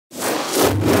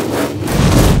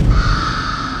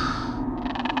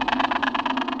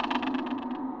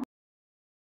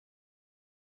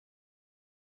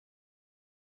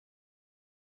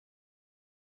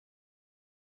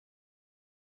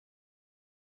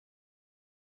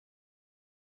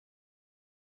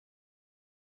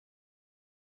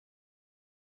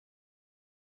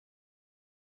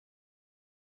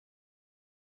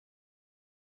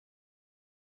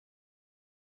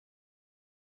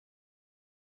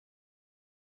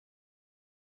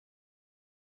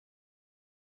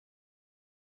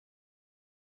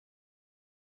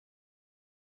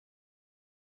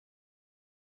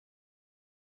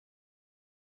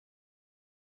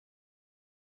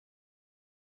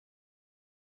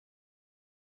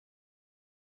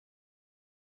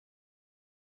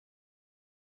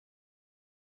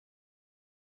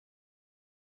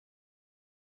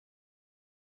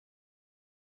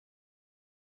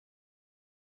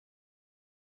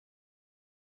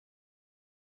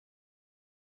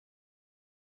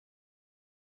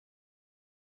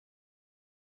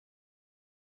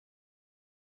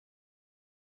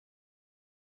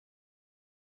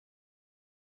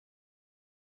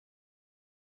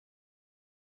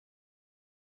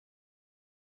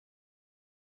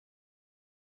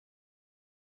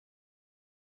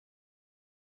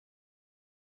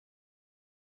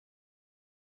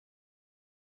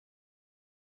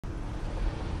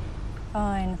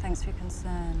Fine, thanks for your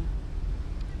concern.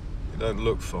 You don't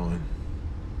look fine.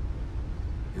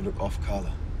 You look off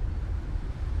colour.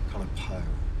 Kind of pale.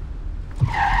 The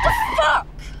fuck?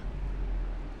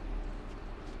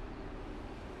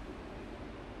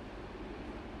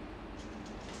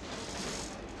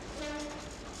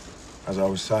 As I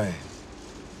was saying,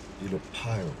 you look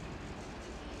pale.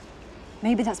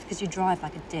 Maybe that's because you drive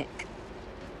like a dick.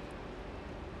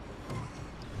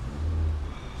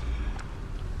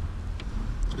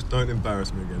 Just don't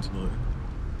embarrass me again tonight.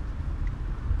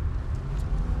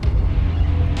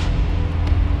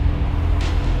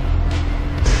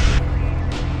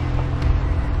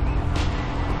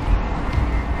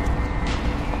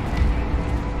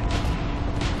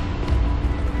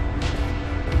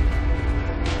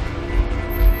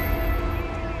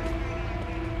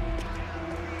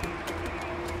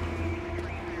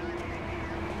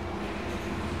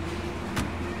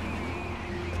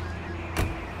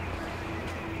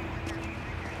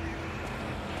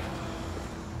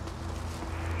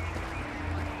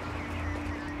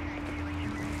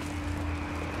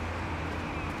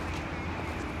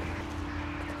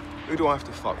 Who do I have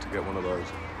to fuck to get one of those?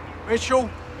 Mitchell,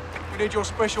 we need your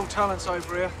special talents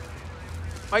over here.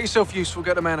 Make yourself useful,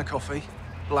 get a man a coffee.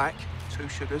 Black, 2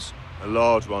 sugars. A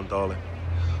large one, darling.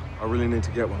 I really need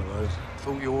to get one of those.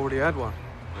 Thought you already had one.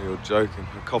 Oh, you're joking.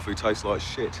 The coffee tastes like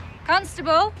shit.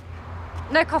 Constable?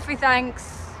 No coffee,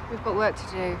 thanks. We've got work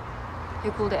to do.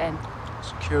 Who called it in?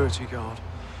 Security guard.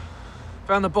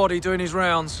 Found the body doing his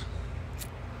rounds.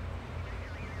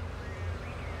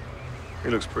 He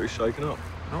looks pretty shaken up.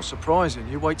 Not surprising.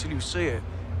 You wait till you see it.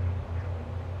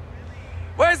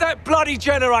 Where's that bloody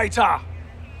generator?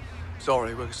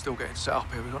 Sorry, we're still getting set up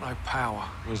here. We've got no power.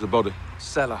 Where's the body?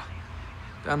 Cellar.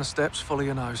 Down the steps, follow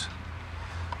your nose.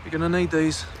 You're gonna need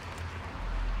these.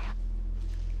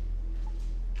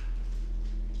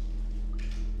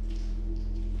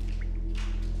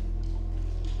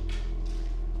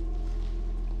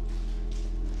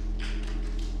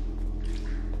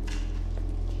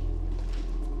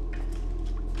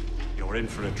 You're in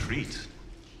for a treat.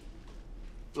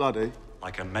 Bloody.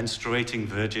 Like a menstruating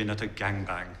virgin at a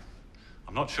gangbang.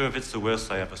 I'm not sure if it's the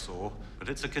worst I ever saw, but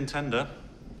it's a contender.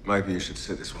 Maybe you should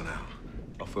sit this one out.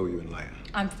 I'll fill you in later.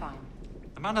 I'm fine.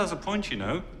 The man has a point, you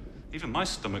know. Even my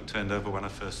stomach turned over when I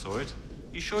first saw it.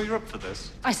 You sure you're up for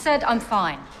this? I said I'm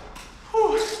fine.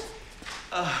 Whew.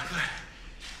 Oh, God.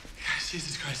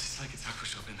 Jesus Christ, it's like a taco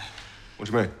shop in there. What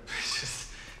do you mean?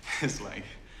 It's like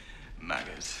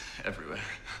maggots everywhere.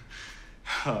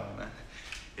 Oh, man.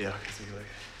 Yeah, okay, take a look.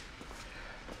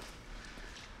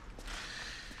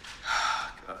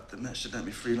 God, the Met should let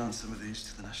me freelance some of these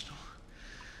to the National.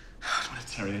 I don't want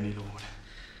to tarry any lord.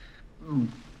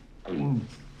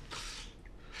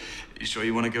 You sure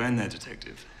you want to go in there,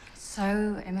 Detective?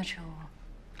 So immature.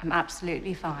 I'm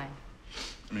absolutely fine.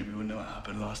 I mean, we all know what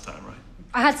happened last time, right?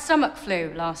 I had stomach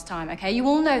flu last time, okay? You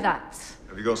all know that.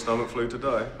 Have you got stomach flu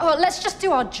today? Oh, let's just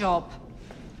do our job.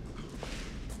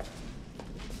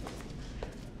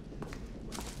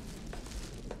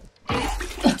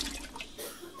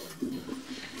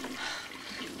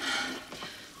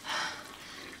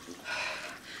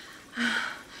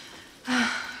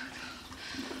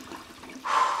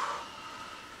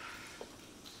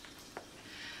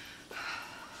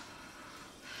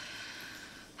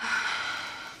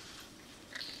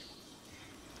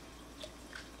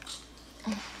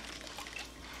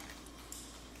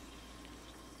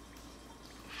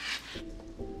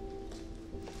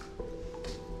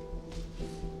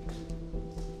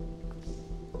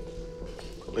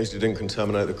 At least you didn't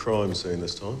contaminate the crime scene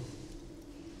this time.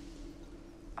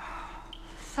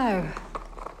 So,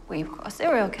 we've got a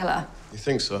serial killer. You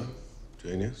think so?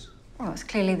 Genius. Well, it's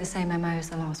clearly the same MO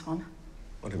as the last one.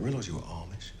 I didn't realise you were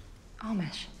Amish.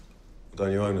 Amish?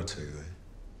 Don't you own a TV?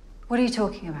 What are you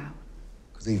talking about?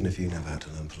 Because even if you never had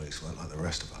to learn police work like the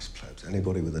rest of us plebs,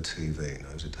 anybody with a TV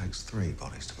knows it takes 3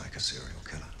 bodies to make a serial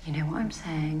killer. You know what I'm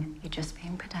saying? You're just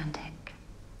being pedantic.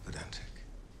 Pedantic.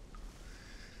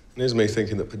 And here's me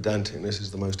thinking that pedanticness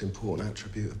is the most important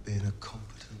attribute of being a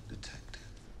competent detective.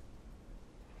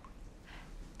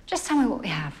 Just tell me what we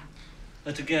have.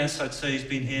 At a guess, I'd say he's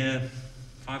been here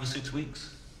 5 or 6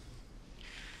 weeks.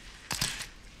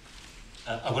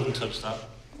 I wouldn't touch that.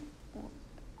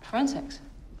 Forensics?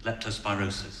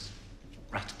 Leptospirosis.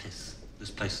 Rat piss.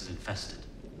 This place is infested.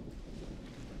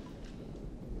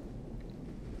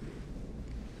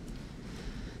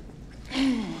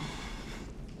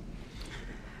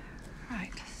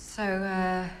 Right,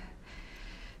 so,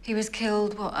 he was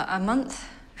killed, what, a month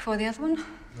before the other one?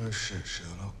 No shit,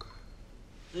 Sherlock.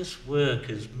 This work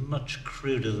is much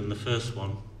cruder than the first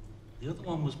one. The other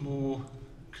one was more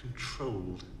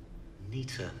controlled,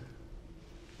 neater.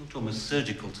 Looked almost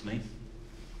surgical to me.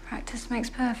 Practice makes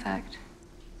perfect.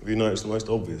 Have you noticed the most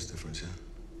obvious difference, yeah?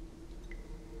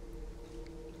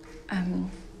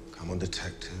 Come on,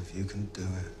 detective, you can do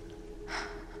it.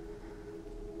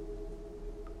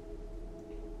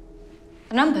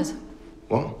 The numbers.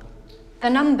 What? The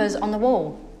numbers on the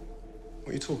wall.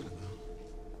 What are you talking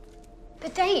about? The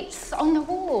dates on the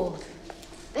wall.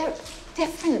 They're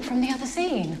different from the other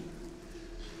scene.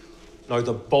 No,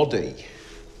 the body.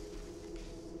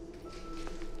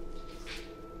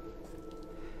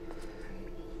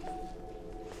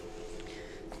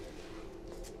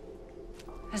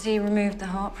 Has he removed the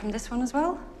heart from this one as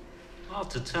well? Hard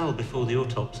to tell before the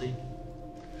autopsy.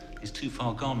 He's too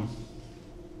far gone.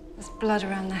 There's blood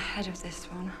around the head of this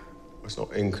one. Well, it's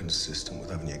not inconsistent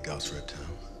with having your guts ripped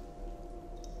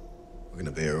out. We're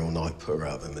gonna be here all night, put her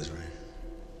out of her misery.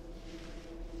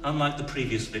 Unlike the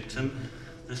previous victim,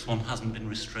 this one hasn't been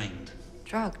restrained.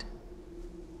 Drugged.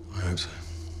 I hope so.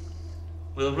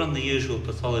 We'll run the usual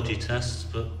pathology tests,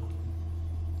 but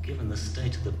given the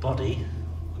state of the body,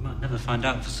 we might never find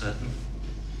out for certain.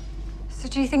 So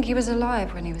do you think he was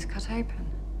alive when he was cut open?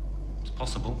 It's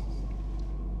possible.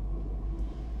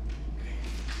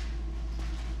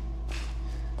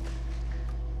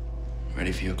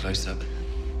 Ready for your close-up?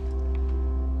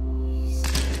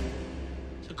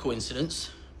 It's a coincidence.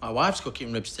 My wife's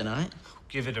cooking ribs tonight.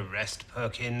 Give it a rest,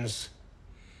 Perkins.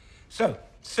 So,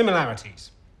 similarities.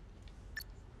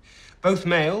 Both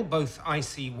male, both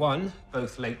IC1,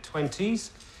 both late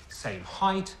 20s, same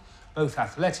height, both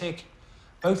athletic,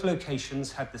 both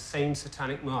locations had the same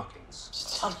satanic markings.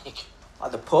 Satanic.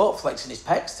 Like the Pope flexing his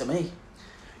pecs to me.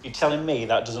 You're telling me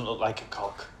that doesn't look like a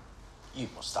cock? You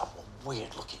must have one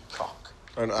weird-looking cock.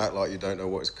 Don't act like you don't know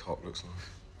what his cock looks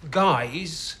like.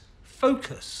 Guys,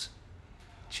 focus.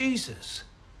 Jesus.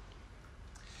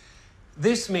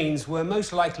 This means we're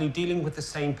most likely dealing with the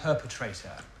same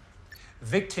perpetrator.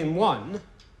 Victim 1,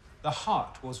 the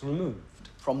heart was removed.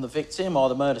 From the victim or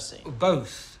the murder scene?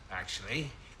 Both,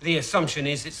 actually. The assumption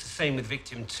is it's the same with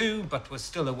victim 2, but we're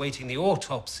still awaiting the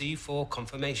autopsy for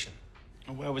confirmation.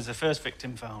 And where was the first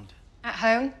victim found? At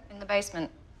home, in the basement.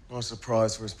 Nice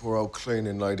surprise for his poor old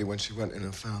cleaning lady when she went in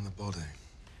and found the body.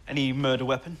 Any murder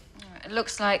weapon? It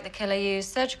looks like the killer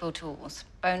used surgical tools.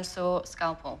 Bone saw,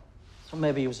 scalpel. So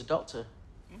maybe he was a doctor.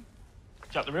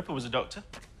 Jack the Ripper was a doctor.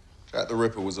 Jack the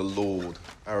Ripper was a lord.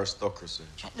 Aristocracy.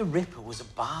 Jack the Ripper was a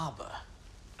barber.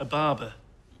 A barber.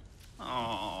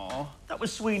 Oh, that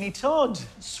was Sweeney Todd.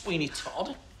 Sweeney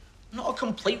Todd? Not a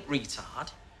complete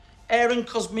retard. Aaron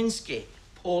Kosminski,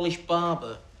 Polish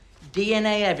barber.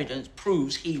 DNA evidence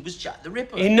proves he was Jack the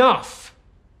Ripper. Enough!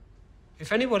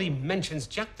 If anybody mentions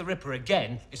Jack the Ripper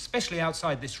again, especially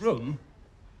outside this room,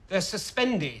 they're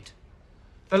suspended.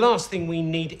 The last thing we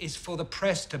need is for the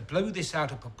press to blow this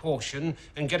out of proportion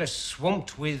and get us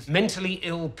swamped with mentally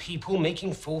ill people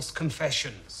making false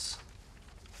confessions.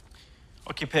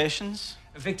 Occupations?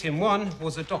 Victim 1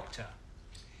 was a doctor.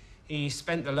 He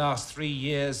spent the last 3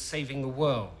 years saving the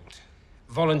world.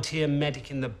 Volunteer medic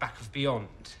in the back of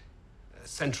beyond,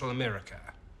 Central America.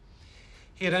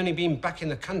 He had only been back in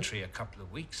the country a couple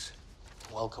of weeks.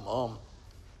 Welcome home.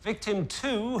 Victim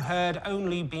 2 had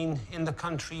only been in the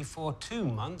country for 2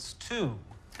 months, too.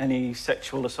 Any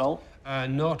sexual assault?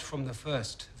 Not from the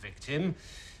first victim,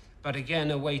 but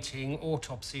again awaiting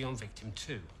autopsy on victim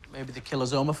 2. Maybe the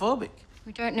killer's homophobic.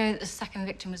 We don't know that the second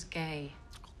victim was gay.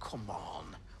 Oh, come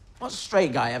on. What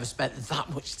straight guy ever spent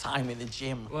that much time in the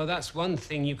gym? Well, that's one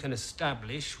thing you can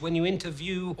establish when you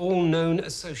interview all known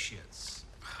associates.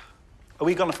 Are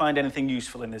we going to find anything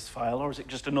useful in this file, or is it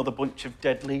just another bunch of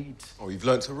dead leads? Oh, you've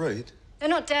learnt to read? They're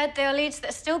not dead. They are leads that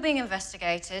are still being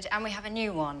investigated, and we have a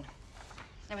new one.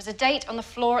 There was a date on the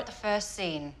floor at the first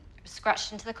scene. It was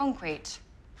scratched into the concrete.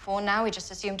 For now, we just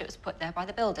assumed it was put there by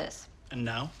the builders. And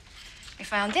now? We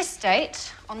found this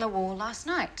date on the wall last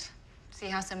night. See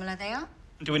how similar they are?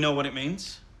 Do we know what it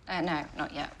means? No,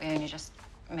 not yet. We only just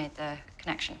made the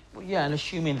connection. Well, yeah, and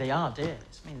assuming they are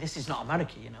dates. I mean, this is not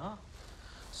America, you know.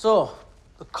 So,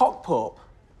 the cock pope,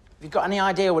 have you got any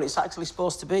idea what it's actually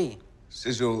supposed to be?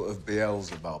 Sigil of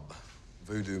Beelzebub.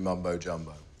 Voodoo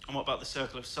mumbo-jumbo. And what about the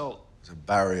Circle of Salt? It's a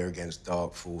barrier against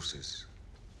dark forces.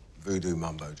 Voodoo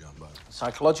mumbo-jumbo.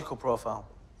 Psychological profile.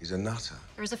 He's a nutter.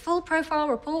 There is a full profile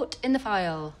report in the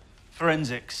file.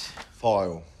 Forensics.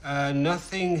 File.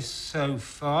 Nothing so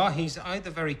far. He's either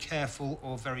very careful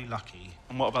or very lucky.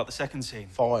 And what about the second scene?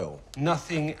 File.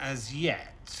 Nothing as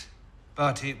yet,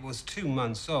 but it was 2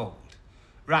 months old.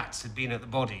 Rats had been at the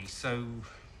body, so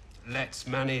let's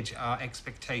manage our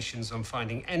expectations on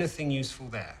finding anything useful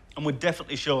there. And we're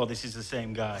definitely sure this is the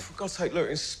same guy. For God's sake, look,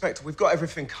 Inspector, we've got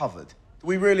everything covered. Do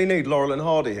we really need Laurel and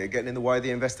Hardy here getting in the way of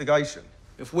the investigation?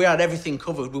 If we had everything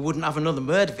covered, we wouldn't have another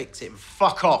murder victim.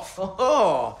 Fuck off.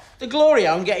 Oh, the glory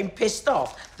I'm getting pissed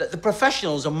off that the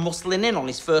professionals are muscling in on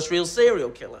his first real serial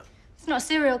killer. It's not a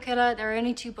serial killer. There are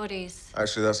only 2 bodies.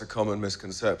 Actually, that's a common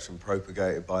misconception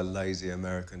propagated by lazy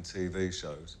American TV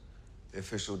shows. The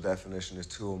official definition is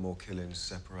 2 or more killings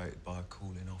separated by a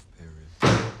cooling-off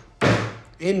period.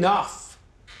 Enough.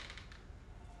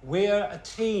 We're a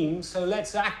team, so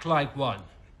let's act like one.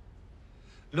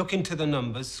 Look into the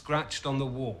numbers scratched on the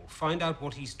wall. Find out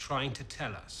what he's trying to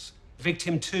tell us.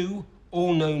 Victim 2,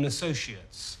 all known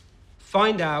associates.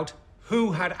 Find out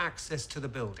who had access to the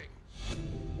building.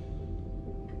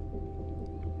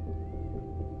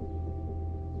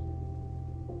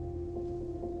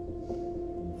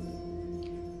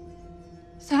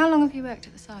 So how long have you worked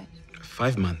at the site?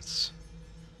 5 months.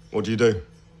 What do you do?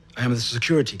 I am the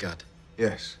security guard.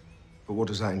 Yes, but what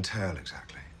does that entail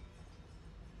exactly?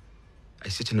 I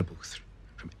sit in a booth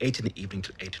from 8 in the evening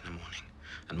till 8 in the morning.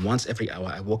 And once every hour,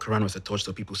 I walk around with a torch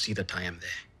so people see that I am there.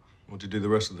 What do you do the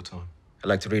rest of the time? I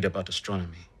like to read about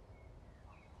astronomy.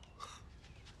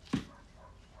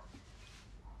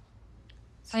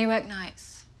 So you work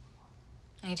nights?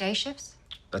 Any day shifts?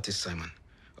 That is Simon.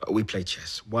 We play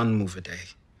chess, 1 move a day.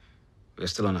 We're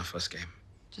still on our first game.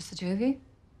 Just the 2 of you?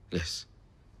 Yes.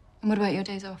 And what about your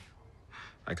days off?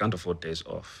 I can't afford days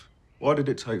off. Why did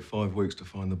it take 5 weeks to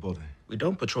find the body? We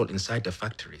don't patrol inside the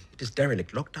factory. It is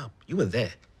derelict, locked up. You were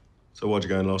there. So why'd you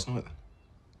go in last night, then?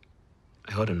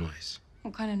 I heard a noise.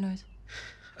 What kind of noise?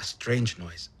 A strange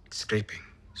noise. Scraping.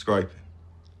 Scraping.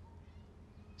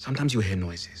 Sometimes you hear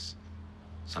noises.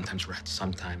 Sometimes rats,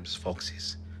 sometimes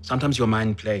foxes. Sometimes your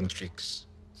mind playing tricks.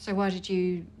 So why did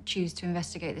you choose to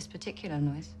investigate this particular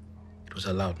noise? It was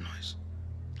a loud noise.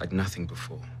 Like nothing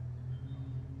before.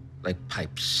 Like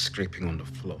pipes scraping on the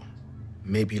floor.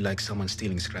 Maybe like someone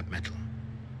stealing scrap metal.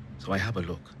 So I have a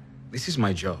look. This is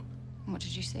my job. What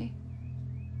did you see?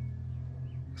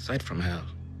 Sight from hell.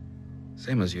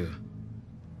 Same as you.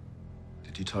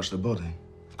 Did you touch the body?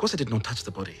 Of course I did not touch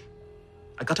the body.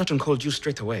 I got out and called you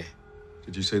straight away.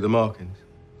 Did you see the markings?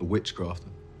 The witchcraft?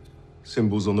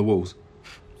 Symbols on the walls?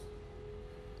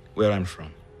 Where I'm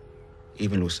from,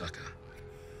 even Lusaka,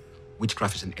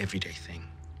 witchcraft is an everyday thing.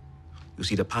 You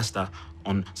see the pastor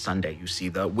on Sunday, you see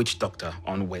the witch doctor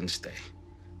on Wednesday.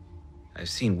 I've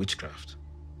seen witchcraft,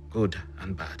 good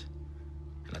and bad.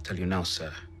 And I tell you now,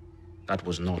 sir, that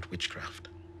was not witchcraft.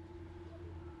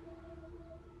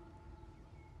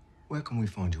 Where can we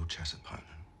find your chess opponent?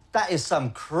 That is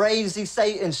some crazy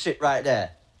Satan shit right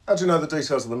there. How do you know the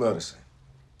details of the murder scene?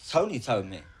 Tony told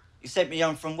me. He sent me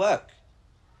home from work.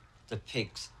 The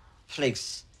pigs,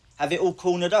 police, have it all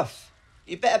cornered off.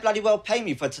 You better bloody well pay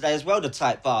me for today as well, the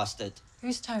tight bastard.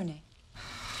 Who's Tony?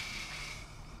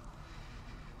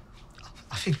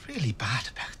 I feel really bad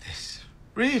about this.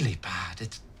 Really bad.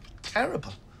 It's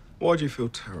terrible. Why do you feel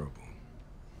terrible?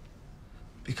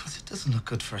 Because it doesn't look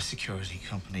good for a security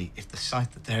company if the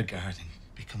site that they're guarding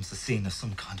becomes the scene of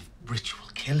some kind of ritual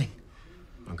killing.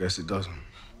 I guess it doesn't.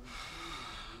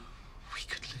 We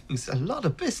could lose a lot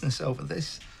of business over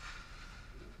this.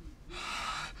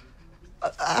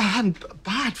 And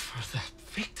bad for the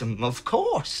victim, of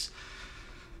course.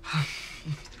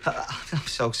 I'm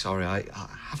so sorry. I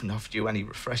haven't offered you any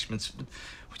refreshments.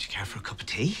 Would you care for a cup of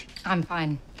tea? I'm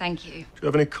fine, thank you. Do you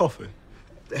have any coffee?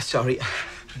 Sorry,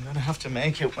 I'm going to have to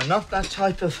make it. We're not that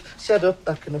type of setup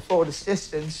that can afford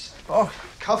assistance or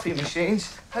coffee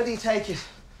machines. How do you take it?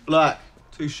 Black,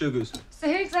 2 sugars. So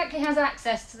who exactly has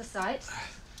access to the site?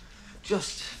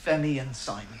 Just Femi and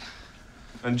Simon.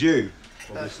 And you,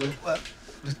 obviously. Well,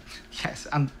 yes,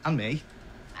 and me.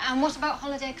 And what about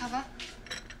holiday cover?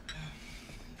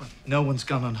 Well, no one's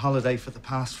gone on holiday for the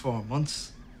past 4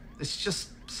 months. It's just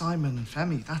Simon and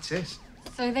Femi, that's it.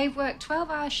 So they've worked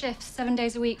 12-hour shifts 7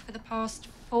 days a week for the past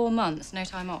 4 months, no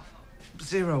time off?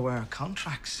 0-hour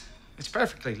contracts. It's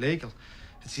perfectly legal.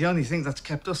 It's the only thing that's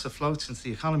kept us afloat since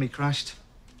the economy crashed.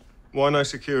 Why no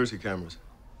security cameras?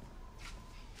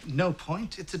 No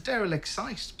point. It's a derelict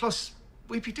site. Plus,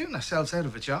 we'd be doing ourselves out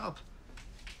of a job.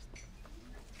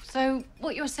 So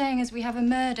what you're saying is we have a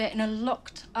murder in a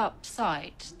locked-up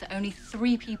site that only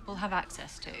 3 people have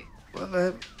access to?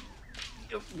 Well,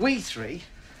 we 3.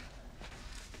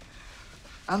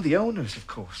 And the owners, of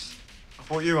course. I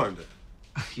thought you owned it.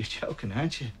 You're joking,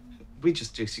 aren't you? We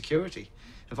just do security.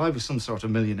 If I was some sort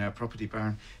of millionaire property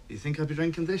baron, do you think I'd be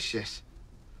drinking this shit?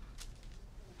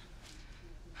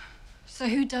 So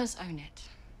who does own it?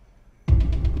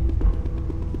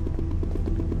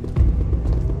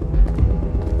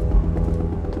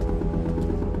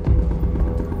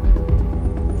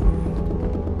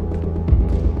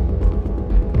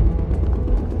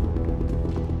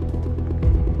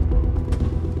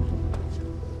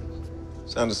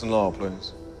 Anderson Law,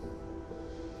 please.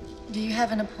 Do you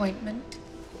have an appointment?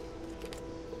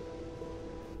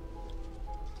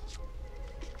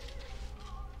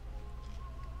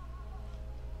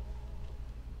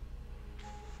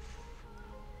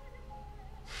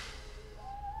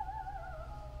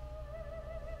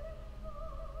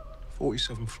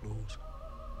 "47 floors.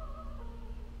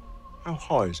 How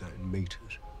high is that in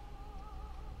meters?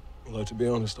 Although, to be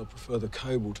honest, I prefer the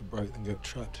cable to break than get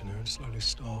trapped in here and slowly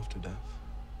starve to death.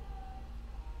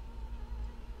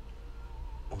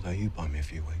 Although you buy me a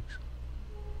few weeks.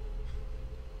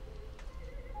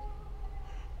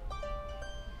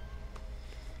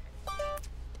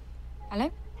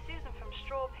 Hello? Susan from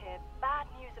Straub here. Bad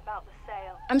news about the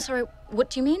sale. I'm sorry, what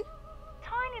do you mean?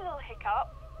 Tiny little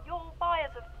hiccup. Your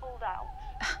buyers have pulled out.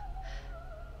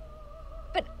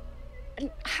 But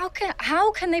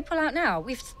how can they pull out now?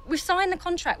 We've signed the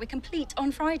contract. We complete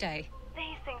on Friday.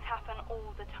 These things happen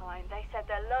all the time. They said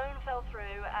their loan fell through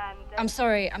and... I'm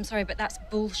sorry, but that's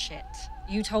bullshit.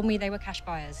 You told me they were cash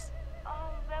buyers.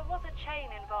 Oh, there was a chain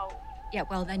involved. Yeah,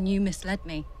 well, then you misled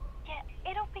me. Yeah,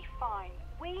 it'll be fine.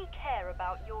 We care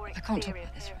about your I experience. can't talk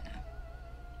about this right now.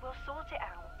 We'll sort it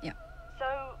out. Yeah.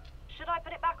 So, should I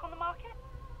put it back on the market?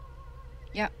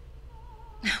 Yeah.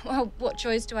 Well, what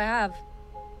choice do I have?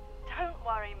 Don't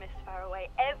worry, Miss Faraway.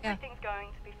 Everything's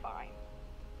going to be fine.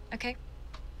 Okay.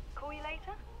 Call you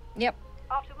later? Yep.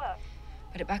 After work?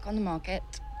 Put it back on the market.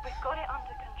 We've got it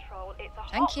under control. It's a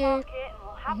Thank hot you. market and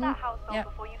we'll have that house sold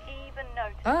before you even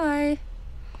notice. Bye.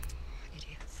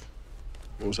 Idiots.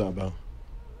 What was that about?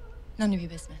 None of your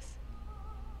business.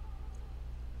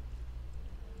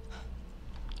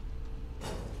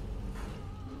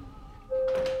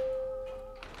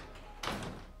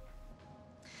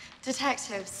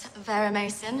 Detectives, Vera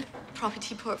Mason,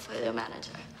 Property Portfolio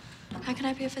Manager. How can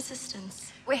I be of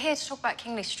assistance? We're here to talk about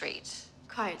Kingley Street.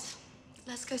 Quite.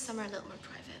 Let's go somewhere a little more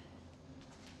private.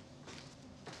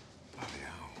 Bloody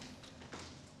hell.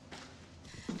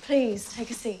 Please,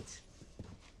 take a seat.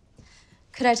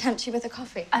 Could I tempt you with a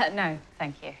coffee? No,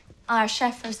 thank you. Our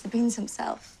chef roasts the beans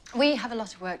himself. We have a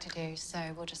lot of work to do,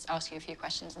 so we'll just ask you a few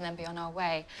questions and then be on our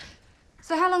way.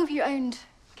 So how long have you owned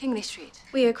Kingley Street?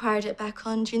 We acquired it back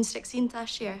on June 16th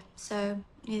last year, so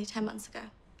nearly 10 months ago.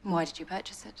 And why did you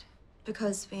purchase it?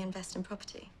 Because we invest in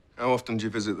property. How often do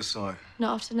you visit the site?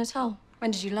 Not often at all.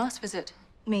 When did you last visit?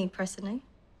 Me, personally?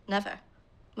 Never.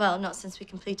 Well, not since we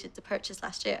completed the purchase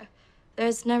last year.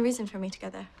 There's no reason for me to go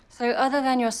there. So other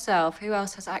than yourself, who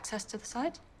else has access to the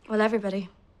site? Well, everybody.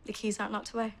 The keys aren't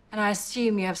locked away. And I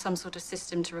assume you have some sort of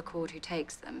system to record who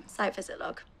takes them. Site visit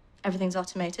log. Everything's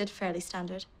automated, fairly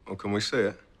standard. Well, can we see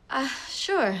it?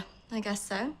 Sure. I guess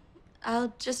so.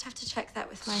 I'll just have to check that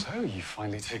with my... So, you've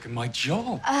finally taken my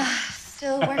job.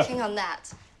 Still working on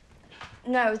that.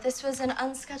 No, this was an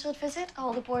unscheduled visit.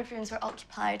 All the boardrooms were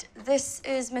occupied. This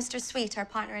is Mr. Sweet, our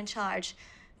partner in charge.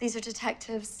 These are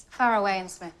detectives... Faraway and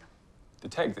Smith.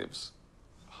 Detectives?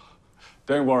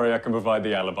 Don't worry, I can provide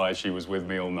the alibi. She was with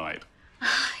me all night.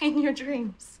 In your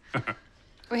dreams.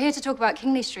 We're here to talk about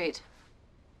Kingley Street.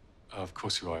 Of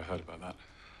course you are. I heard about that.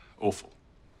 Awful.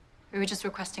 We were just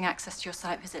requesting access to your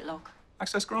site visit log.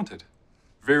 Access granted.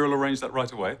 Vera will arrange that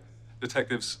right away.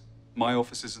 Detectives, my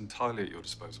office is entirely at your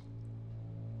disposal.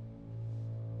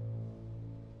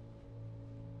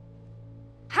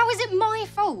 How is it my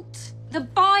fault? The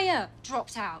buyer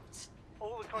dropped out.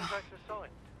 All the contracts are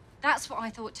signed. That's what I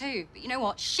thought too. But you know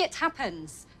what? Shit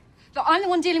happens. But I'm the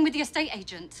one dealing with the estate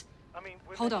agent. I mean,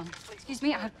 hold on. Excuse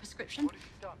me, I have a prescription.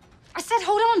 I said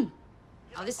hold on.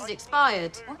 Oh, this is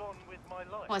expired.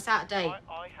 Well, it's out of date.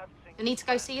 You need to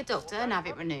go see your doctor and have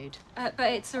it renewed. But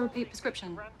it's a repeat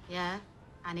prescription. Yeah,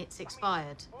 and it's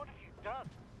expired.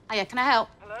 Oh, yeah, can I help?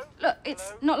 Look,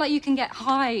 it's not like you can get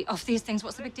high off these things.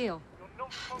 What's the big deal?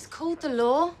 It's called the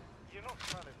law.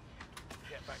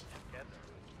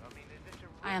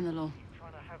 I am the law.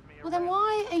 Well, then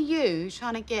why are you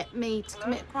trying to get me to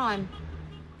commit a crime?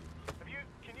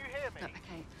 Look,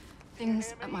 okay,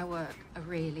 things at my work are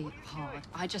really hard.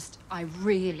 I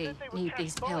really need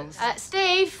these pills.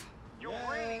 Steve? You're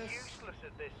really useless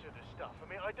at this sort of stuff. I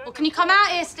mean, I don't... Well, can you come out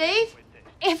here, Steve?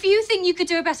 If you think you could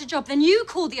do a better job, then you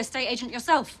call the estate agent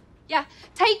yourself. Yeah?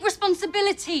 Take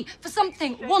responsibility for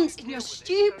something once in your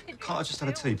stupid... Can't I just have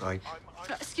a tea, babe?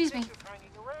 Excuse me.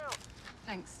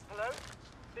 Thanks. Hello?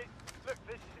 Look,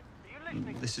 are you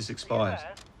listening? This is expired.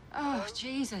 Oh,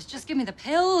 Jesus. Just give me the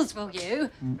pills, will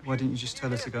you? Why didn't you just tell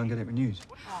her to go and get it renewed?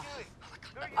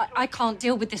 I can't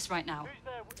deal with this right now.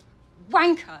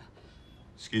 Wanker.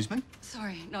 Excuse me?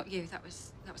 Sorry, not you. That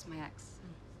was my ex.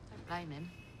 Don't blame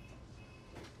him.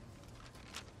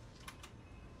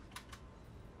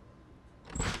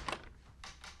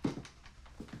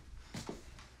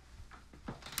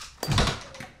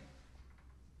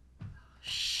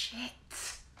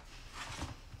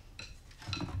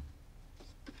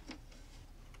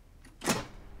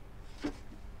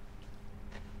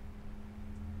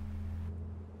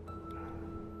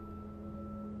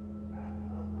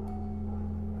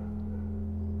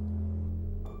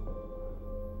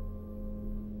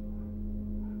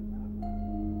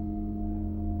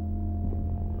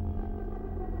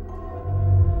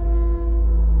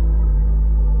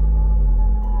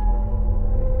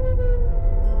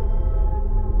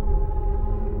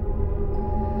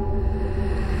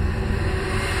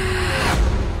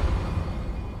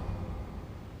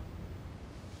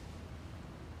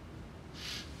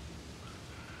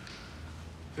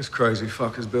 This crazy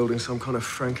fucker's building some kind of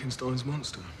Frankenstein's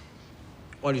monster.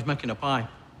 While he's making a pie.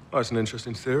 Oh, that's an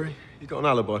interesting theory. You got an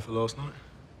alibi for last night?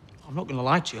 I'm not going to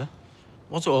lie to you. I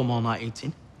was at home all night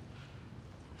eating.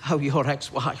 How your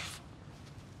ex-wife?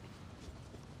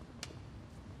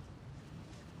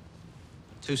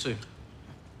 Too soon.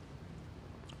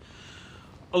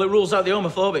 Well, it rules out the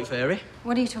homophobic theory.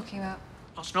 What are you talking about?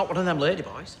 That's not one of them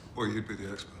ladyboys. Well, you'd be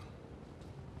the expert.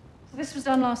 This was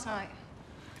done last night.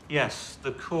 Yes,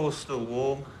 the core's still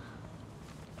warm.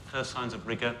 First signs of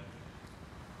rigour.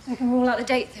 So we can rule out the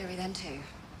date theory then, too.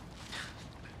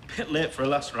 Bit late for a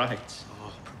last rites.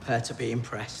 Oh, prepare to be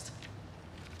impressed.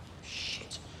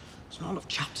 Shit. There's not enough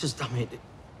chapters, damn it.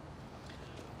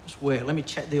 Just wait, let me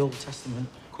check the Old Testament.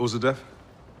 Cause of death?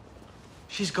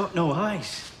 She's got no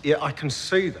eyes. Yeah, I can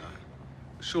see that.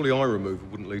 But surely eye removal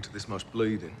wouldn't lead to this much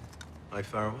bleeding. Eh,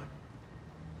 Faraway?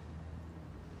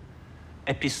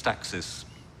 Epistaxis.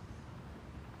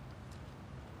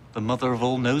 The mother of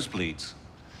all nosebleeds.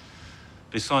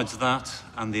 Besides that,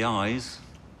 and the eyes,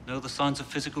 no other signs of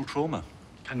physical trauma.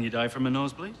 Can you die from a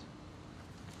nosebleed?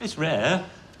 It's rare,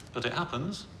 but it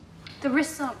happens. The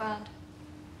wrists aren't bad.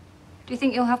 Do you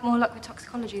think you'll have more luck with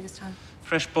toxicology this time?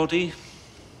 Fresh body.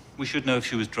 We should know if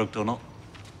she was drugged or not.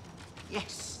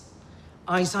 Yes.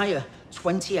 Isaiah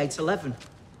 28:11.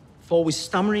 For with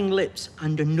stammering lips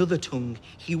and another tongue,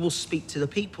 he will speak to the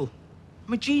people.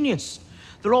 I'm a genius.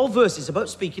 They're all verses about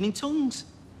speaking in tongues.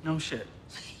 No shit.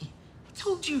 I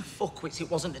told you, fuckwits, it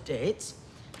wasn't a date.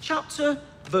 Chapter,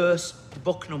 verse,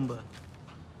 book number.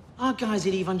 Our guy's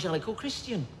an evangelical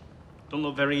Christian. Don't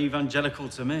look very evangelical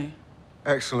to me.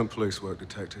 Excellent police work,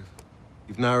 Detective.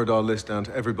 You've narrowed our list down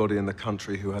to everybody in the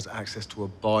country who has access to a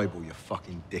Bible, you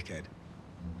fucking dickhead.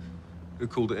 Who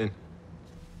called it in?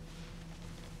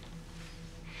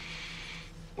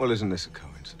 Well, isn't this a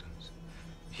coincidence?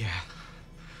 Yeah.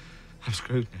 I'm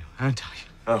screwed now, aren't I?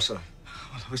 How so?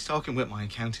 Well, I was talking with my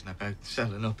accountant about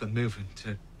selling up and moving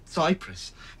to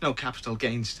Cyprus. No capital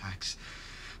gains tax.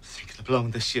 Thinking of blowing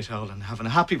this shithole and having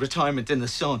a happy retirement in the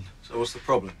sun. So what's the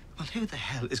problem? Well, who the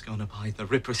hell is going to buy the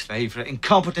Ripper's favourite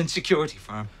incompetent security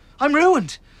firm? I'm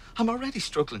ruined. I'm already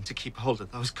struggling to keep hold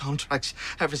of those contracts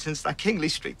ever since that Kingley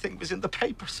Street thing was in the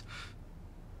papers.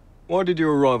 Why did you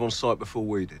arrive on site before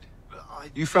we did?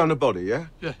 You found a body, yeah?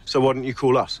 Yeah. So why didn't you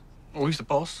call us? Oh, he's the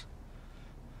boss.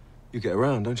 You get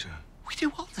around, don't you? We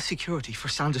do all the security for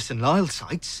Sanderson Lyle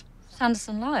sites.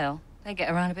 Sanderson Lyle. They get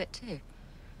around a bit too.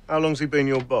 How long's he been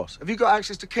your boss? Have you got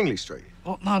access to Kingley Street?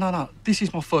 Oh, no. This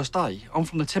is my first day. I'm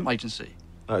from the temp agency.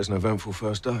 That is an eventful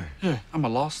first day. Yeah, and my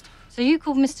last. So you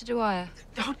called Mr. Dwyer?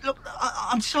 Oh, look,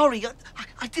 I'm sorry.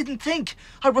 I didn't think.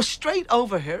 I rushed straight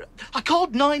over here. I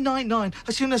called 999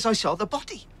 as soon as I saw the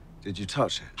body. Did you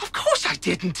touch it? Of course I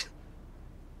didn't.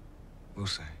 We'll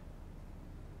see.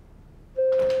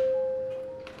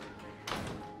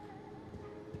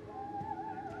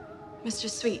 Mr.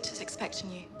 Sweet is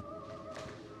expecting you.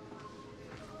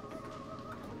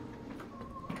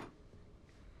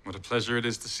 What a pleasure it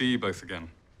is to see you both again.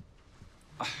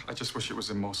 I just wish it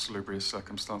was in more salubrious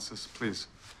circumstances, please.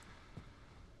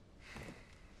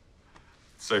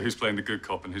 So who's playing the good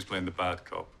cop and who's playing the bad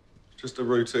cop? Just a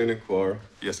routine inquiry.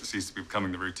 Yes, it seems to be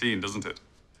becoming the routine, doesn't it?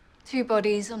 2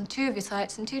 bodies on 2 of your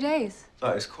sites in 2 days.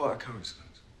 That is quite a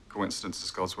coincidence. Coincidence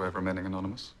is God's way of remaining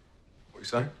anonymous. What are you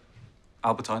saying?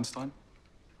 Albert Einstein?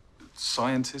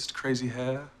 Scientist, crazy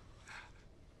hair?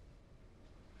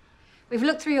 We've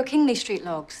looked through your Kingley Street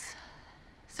logs.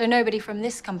 So nobody from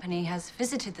this company has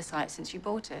visited the site since you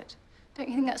bought it. Don't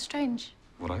you think that's strange?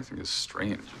 What I think is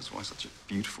strange is why such a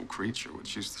beautiful creature would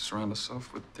choose to surround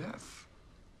herself with death.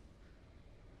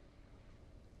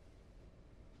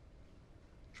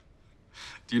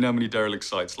 Do you know how many derelict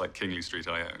sites like Kingley Street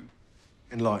I own?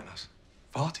 Enlighten us.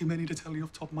 Far too many to tell you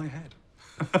off the top of my head.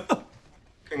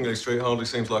 Kingley Street hardly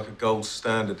seems like a gold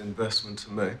standard investment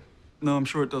to me. No, I'm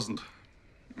sure it doesn't.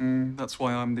 That's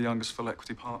why I'm the youngest full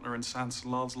equity partner in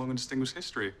Sanderson Lyle's long and distinguished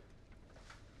history.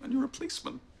 And you're a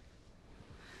policeman.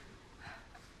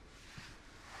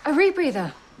 A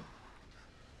rebreather.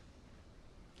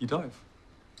 You dive.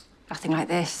 Nothing like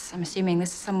this. I'm assuming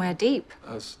this is somewhere deep.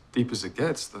 As deep as it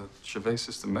gets, the Chavez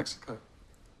system, Mexico.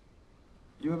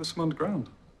 You ever swim underground?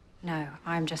 No,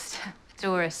 I'm just a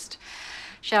tourist.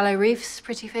 Shallow reefs,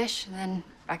 pretty fish, and then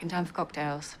back in time for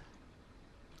cocktails.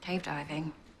 Cave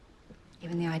diving.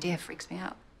 Even the idea freaks me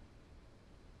out.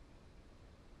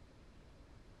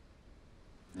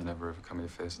 You never overcome your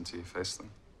fears until you face them.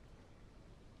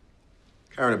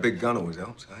 Carrying a big gun always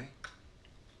helps, eh?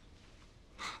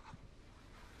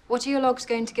 What are your logs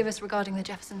going to give us regarding the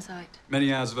Jefferson site?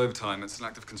 Many hours of overtime. It's an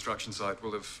active construction site.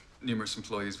 We'll have numerous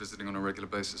employees visiting on a regular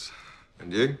basis.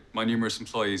 And you? My numerous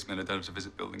employees made it down to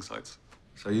visit building sites.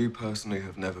 So you personally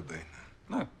have never been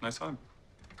there? No, no time.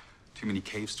 Too many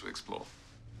caves to explore.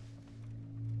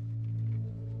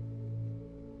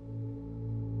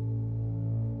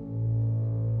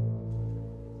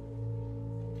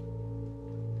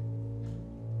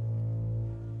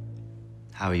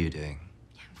 How are you doing?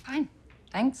 I'm fine,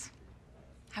 thanks.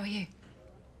 How are you?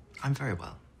 I'm very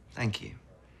well, thank you.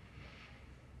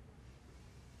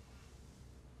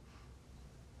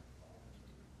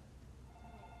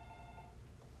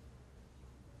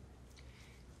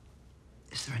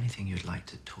 Is there anything you'd like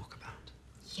to talk about?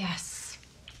 Yes.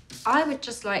 I would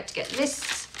just like to get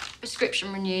this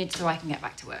prescription renewed so I can get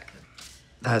back to work.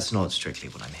 That's not strictly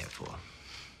what I'm here for.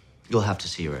 You'll have to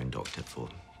see your own doctor for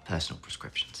personal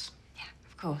prescriptions.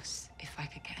 Of course, if I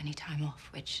could get any time off,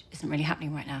 which isn't really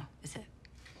happening right now, is it?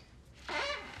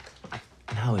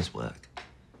 And how is work?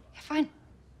 Yeah, fine.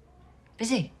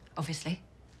 Busy, obviously.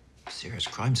 Serious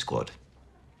crime squad.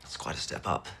 That's quite a step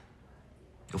up.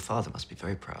 Your father must be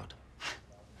very proud.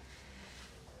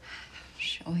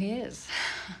 Sure he is.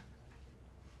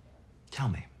 Tell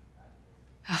me.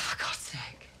 Oh, for God's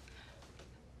sake.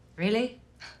 Really?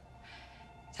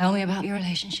 Tell me about your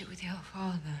relationship with your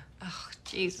father. Oh,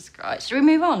 Jesus Christ. Should we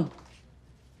move on?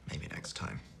 Maybe next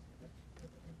time.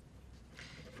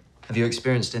 Have you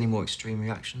experienced any more extreme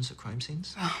reactions at crime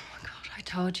scenes? Oh, my God, I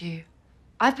told you.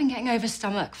 I've been getting over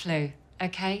stomach flu,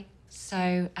 okay?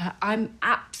 So, I'm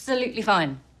absolutely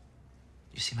fine.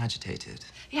 You seem agitated.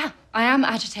 Yeah, I am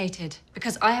agitated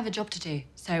because I have a job to do.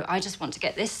 So I just want to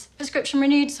get this prescription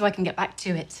renewed so I can get back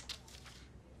to it.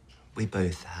 We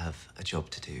both have a job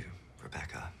to do,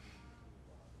 Rebecca.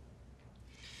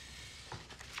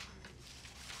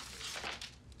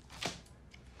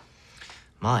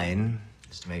 Mine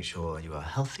is to make sure you are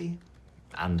healthy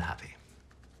and happy.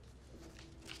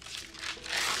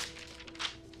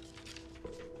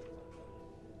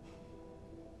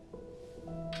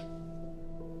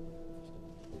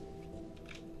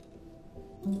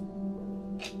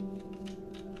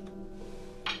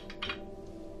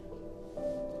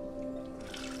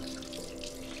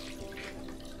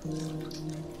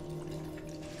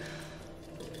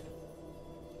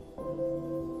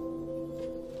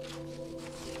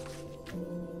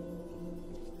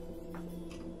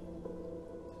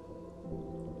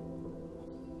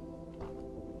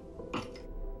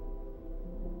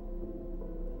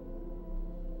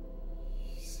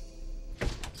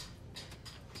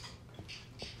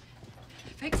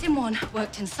 Victim 1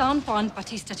 worked in San Juan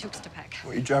Batista Tuxtepec.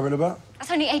 What are you jabbering about?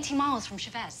 That's only 80 miles from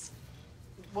Chavez.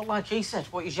 Well, like he said,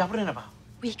 what are you jabbering about?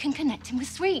 We can connect him with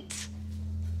Sweet.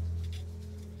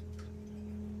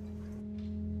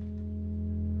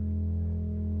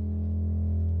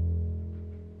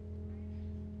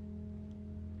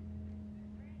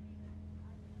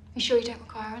 You sure you don't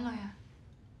require a lawyer?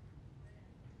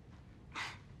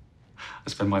 I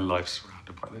spend my life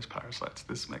surrounded by those parasites.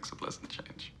 This makes a pleasant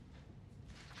change.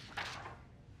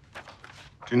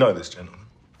 Do you know this gentleman?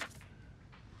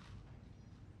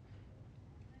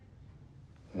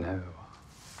 No.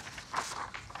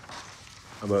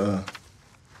 How about her?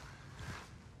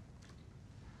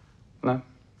 No.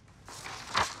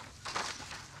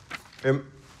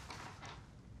 Him?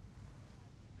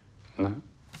 No.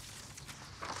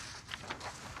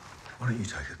 Why don't you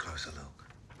take a closer look?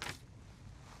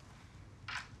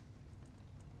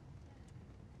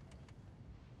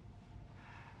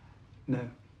 No.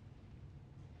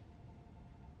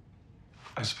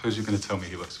 I suppose you're going to tell me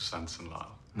he works for Sanderson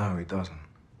Lyle. No, he doesn't.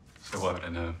 So why would I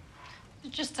know?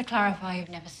 Just to clarify, you've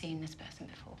never seen this person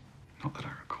before. Not that I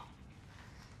recall.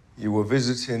 You were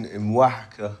visiting in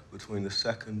Oaxaca between the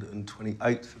 2nd and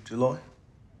 28th of July?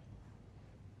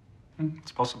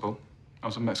 It's possible. I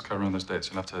was in Mexico around those dates.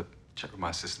 You'll have to check with my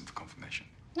assistant for confirmation.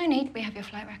 No need. We have your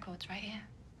flight records right here.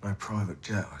 No private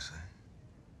jet, I see.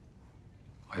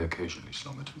 I occasionally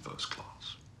slum into first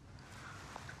class.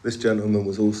 This gentleman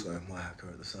was also in Oaxaca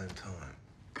at the same time.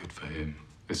 Good for him.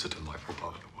 It's a delightful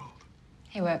part of the world.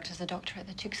 He worked as a doctor at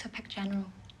the Tuxtepec General.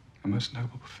 A most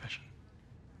noble profession.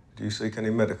 Did you seek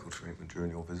any medical treatment during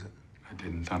your visit? I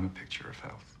didn't. I'm a picture of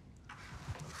health.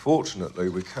 Fortunately,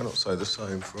 we cannot say the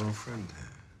same for our friend here.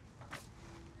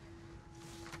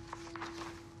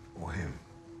 Or him.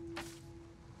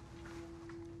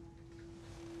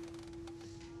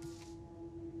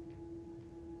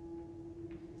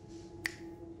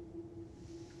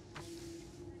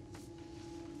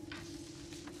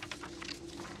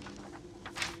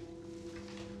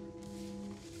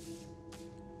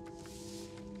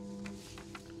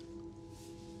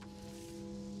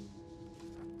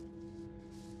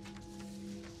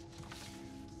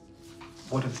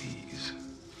 What are these?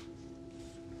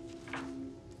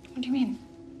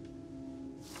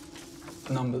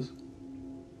 The numbers.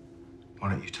 Why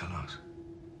don't you tell us?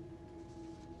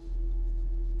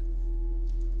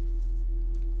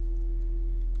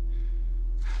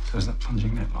 So is that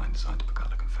plunging neckline designed to beguile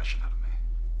a confession out of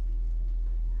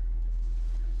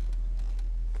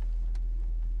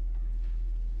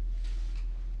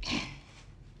me?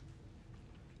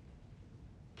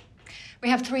 We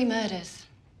have 3 murders.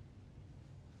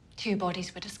 2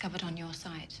 bodies were discovered on your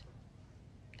site.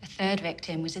 The 3rd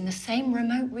victim was in the same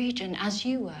remote region as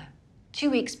you were, 2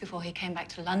 weeks before he came back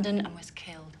to London and was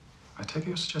killed. I take it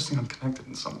you're suggesting I'm connected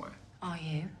in some way. Are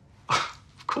you?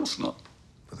 Of course not.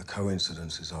 But the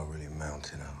coincidences are really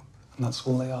mounting up. And that's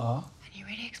all they are? And you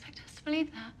really expect us to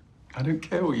believe that? I don't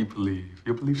care what you believe.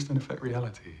 Your beliefs don't affect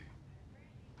reality.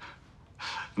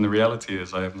 And the reality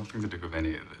is I have nothing to do with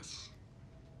any of this.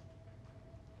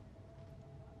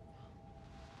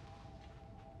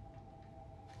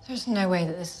 There's no way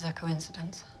that this is a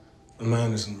coincidence. The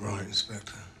man isn't right,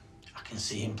 Inspector. I can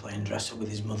see him playing dress up with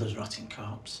his mother's rotting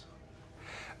corpse.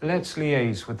 Let's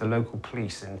liaise with the local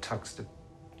police in Tuxtla,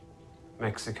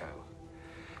 Mexico.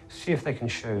 See if they can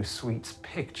show Sweet's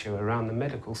picture around the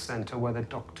medical center where the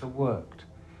doctor worked.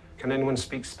 Can anyone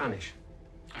speak Spanish?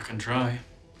 I can try.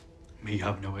 Me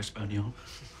have no Espanol.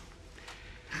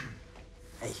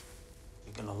 Hey,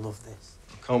 you're gonna love this.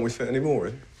 Can't we fit any more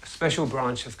in? A special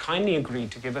branch have kindly agreed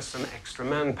to give us some extra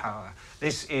manpower.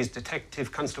 This is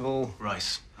Detective Constable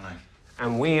Rice. Aye.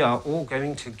 And we are all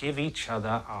going to give each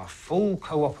other our full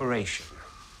cooperation.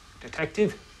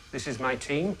 Detective, this is my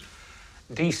team.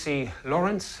 DC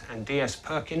Lawrence and DS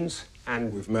Perkins,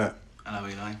 and... We've met. Hello,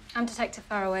 Eli. I'm Detective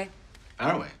Faraway.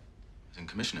 Faraway? As in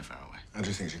Commissioner Faraway. How do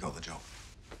you think she got the job?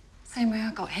 Same way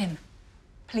I got him.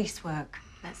 Police work.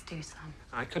 Let's do some.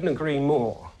 I couldn't agree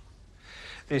more.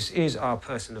 This is our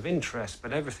person of interest,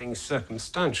 but everything's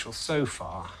circumstantial so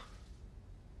far.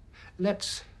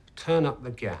 Let's turn up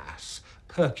the gas.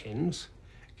 Perkins,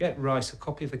 get Rice a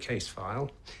copy of the case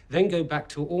file, then go back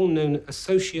to all known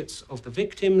associates of the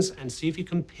victims and see if you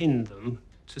can pin them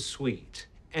to Sweet.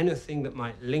 Anything that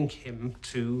might link him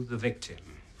to the victim.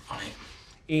 Right.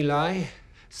 Eli,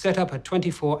 set up a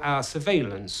 24-hour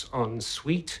surveillance on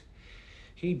Sweet.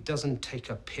 He doesn't take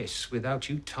a piss without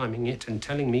you timing it and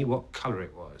telling me what color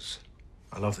it was.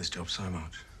 I love this job so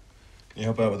much. Can you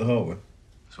help out with the hardware?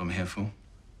 That's what I'm here for.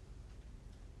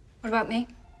 What about me?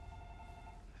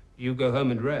 You go home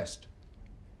and rest.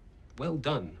 Well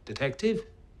done, Detective.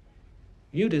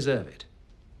 You deserve it.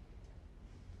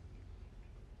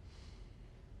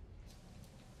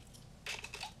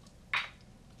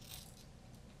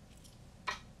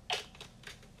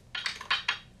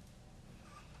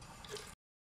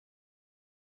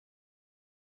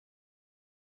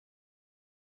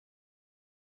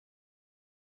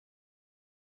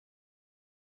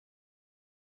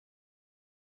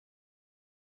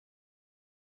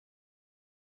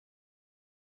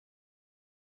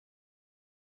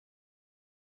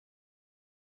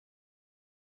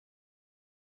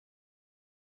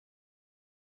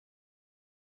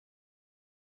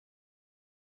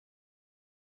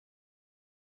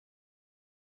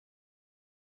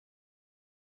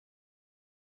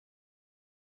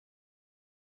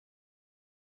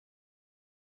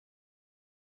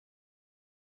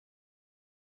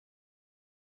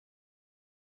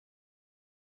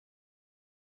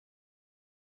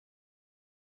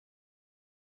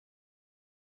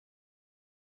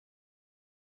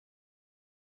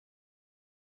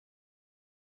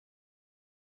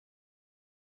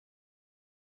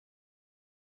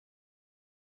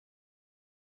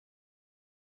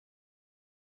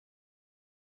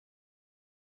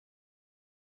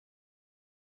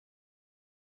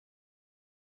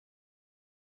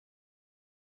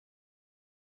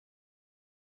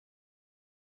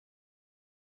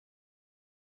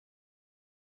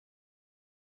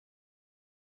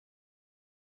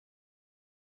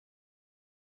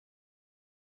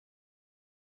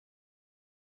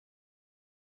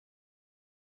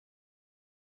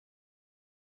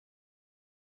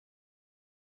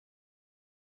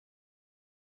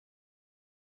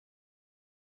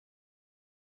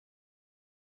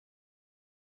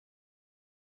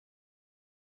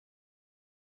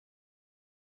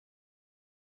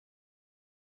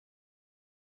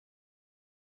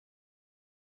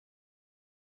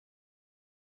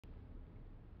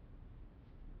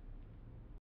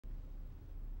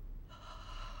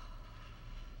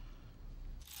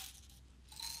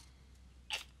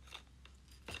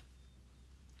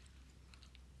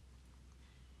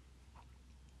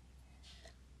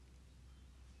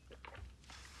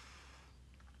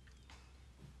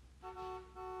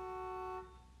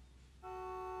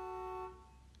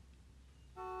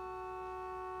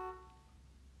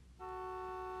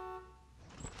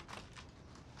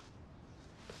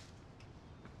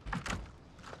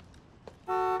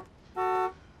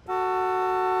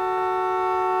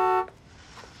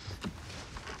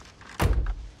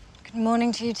 Good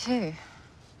morning to you too.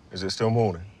 Is it still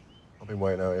morning? I've been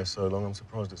waiting out here so long, I'm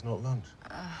surprised it's not lunch.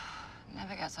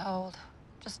 Never gets old.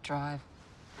 Just drive.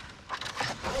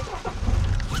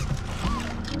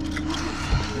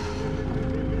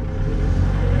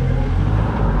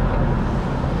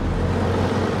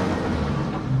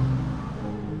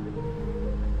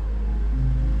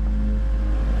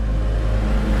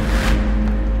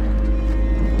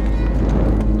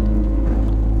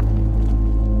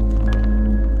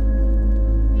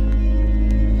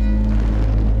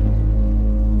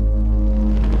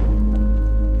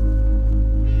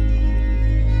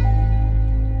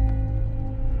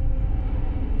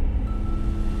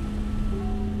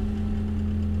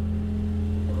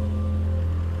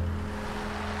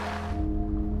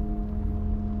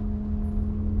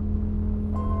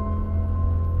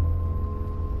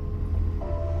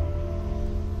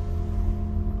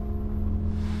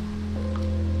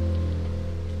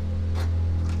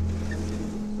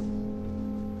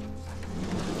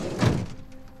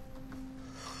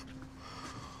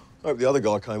 I hope the other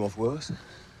guy came off worse.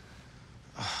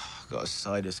 Got a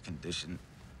sinus condition.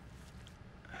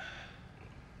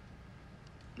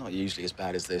 Not usually as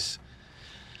bad as this.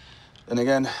 Then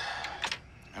again,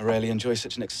 I rarely enjoy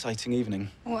such an exciting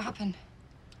evening. What happened?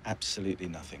 Absolutely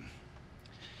nothing.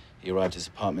 He arrived at his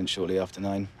apartment shortly after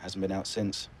 9. Hasn't been out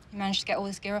since. You managed to get all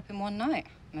this gear up in one night.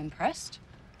 I'm impressed.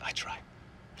 I try.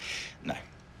 No.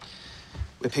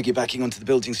 We're piggybacking onto the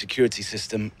building security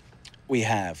system. We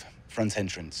have front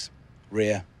entrance,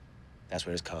 rear. That's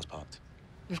where his car's parked.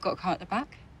 We've got a car at the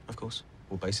back? Of course.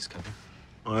 All bases covered.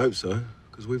 I hope so,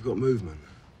 because we've got movement.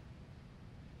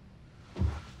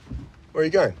 Where are you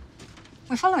going?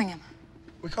 We're following him.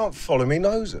 We can't follow him, he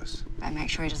knows us. Better make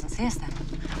sure he doesn't see us then.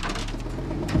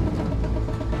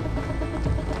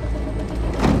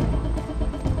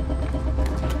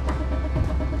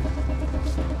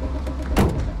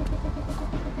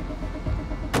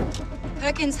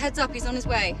 Perkins, heads up, he's on his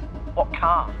way. What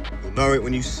car? You'll know it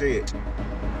when you see it.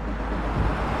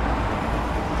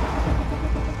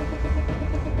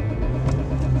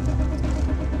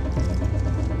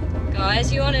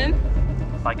 Guys, you on him?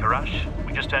 Like a rush.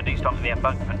 We just turned east onto the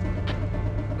embankment.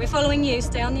 We're following you.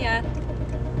 Stay on the air.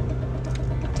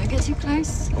 Don't get too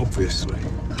close. Obviously.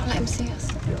 Can't let him see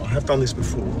us. Yeah, I have done this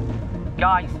before.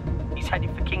 Guys, he's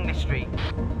heading for Kingley Street.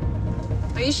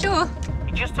 Are you sure?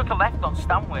 He just took a left on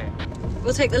Stanway.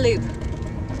 We'll take the loop.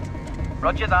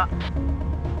 Roger that.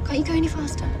 Can't you go any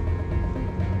faster?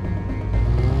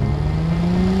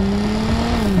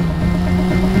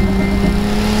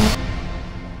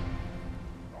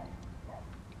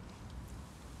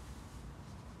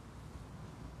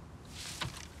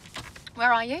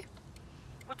 Where are you?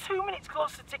 We're 2 minutes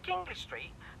closer to Kingley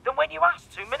Street than when you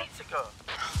asked 2 minutes ago.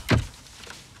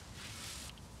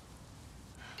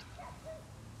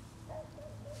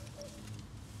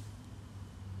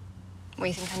 What,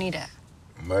 you think I need it?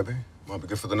 Maybe. Might be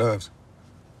good for the nerves.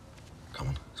 Come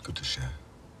on, it's good to share.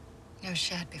 Never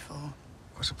shared before.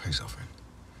 What's a peace offering?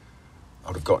 I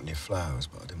would have gotten you flowers,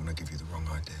 but I didn't want to give you the wrong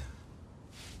idea.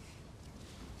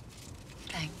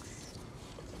 Thanks.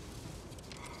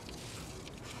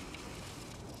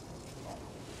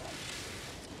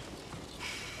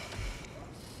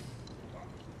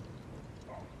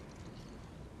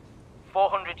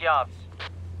 yards.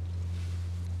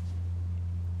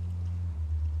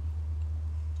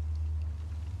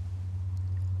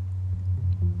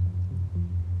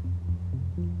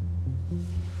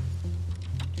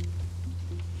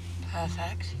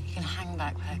 Perfect. You can hang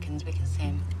back, Perkins. We can see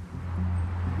him.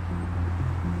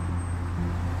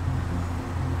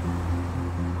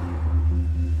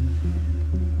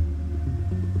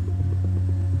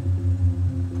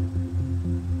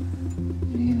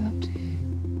 What are you up to?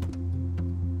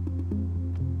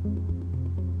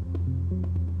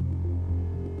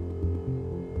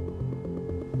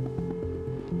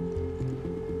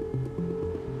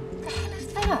 What the hell is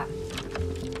that?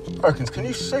 Perkins, can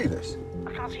you see this?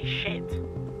 I can't see shit.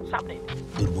 What's happening?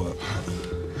 Good work.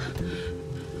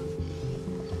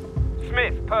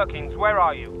 Smith, Perkins, where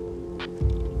are you?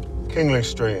 Kingley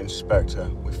Street, Inspector.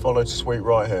 We followed Sweet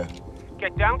right here.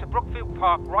 Get down to Brookfield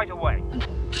Park right away.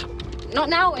 Not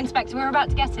now, Inspector. We're about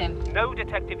to get him. No,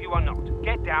 Detective, you are not.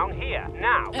 Get down here,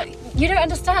 now. You don't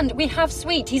understand. We have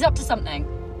Sweet. He's up to something.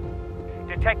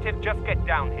 Detective, just get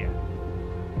down here.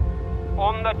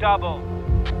 On the double.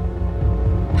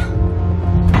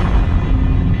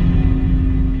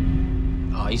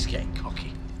 Oh, he's getting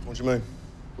cocky. What do you mean?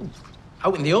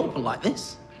 Out in the open like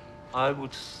this? I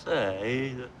would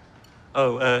say that...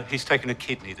 Oh, he's taken a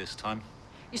kidney this time.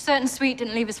 You're certain Sweet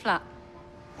didn't leave his flat?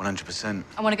 100%.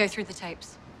 I want to go through the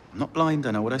tapes. I'm not blind,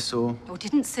 I know what I saw. Or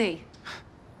didn't see.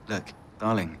 Look,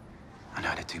 darling, I know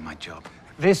how to do my job.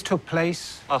 This took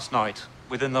place Last night,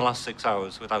 within the last 6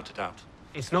 hours, without a doubt.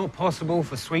 It's not possible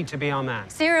for Sweet to be our man.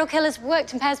 Serial killers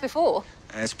worked in pairs before.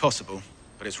 It's possible,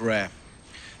 but it's rare.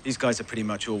 These guys are pretty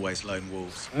much always lone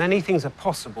wolves. Many things are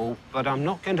possible, but I'm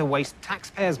not going to waste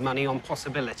taxpayers' money on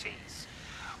possibilities.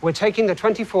 We're taking the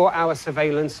 24-hour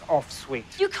surveillance off Sweet.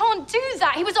 You can't do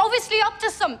that. He was obviously up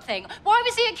to something. Why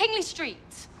was he at Kingley Street?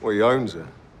 Well, he owns it.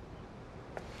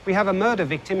 We have a murder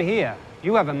victim here.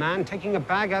 You have a man taking a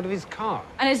bag out of his car.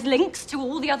 And his links to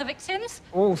all the other victims?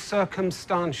 All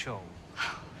circumstantial.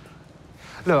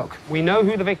 Look, we know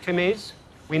who the victim is.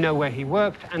 We know where he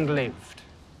worked and lived.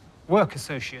 Work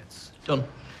associates. Done.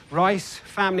 Rice,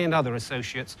 family and other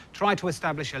associates try to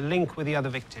establish a link with the other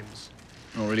victims.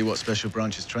 Not really what Special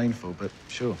Branch is trained for, but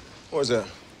sure. What is it?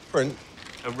 Print?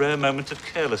 A rare moment of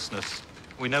carelessness.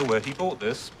 We know where he bought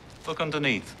this. Look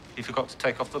underneath. He forgot to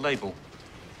take off the label.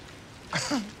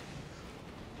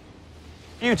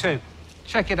 You two,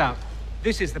 check it out.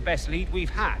 This is the best lead we've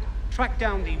had. Track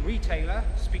down the retailer,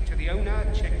 speak to the owner,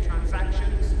 check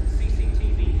transactions,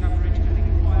 CCTV coverage, and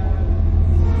inquire.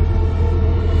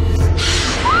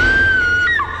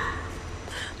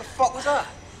 The fuck was that?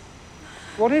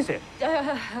 What is it?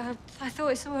 I thought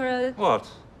I saw a What?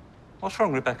 What's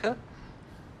wrong, Rebecca?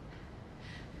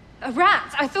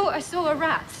 rat. I thought I saw a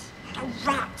rat. A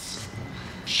rat?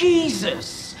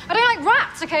 Jesus! I don't like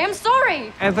rats, okay? I'm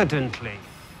sorry. Evidently.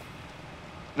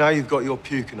 Now you've got your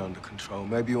puking under control,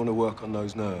 maybe you want to work on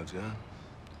those nerves, yeah?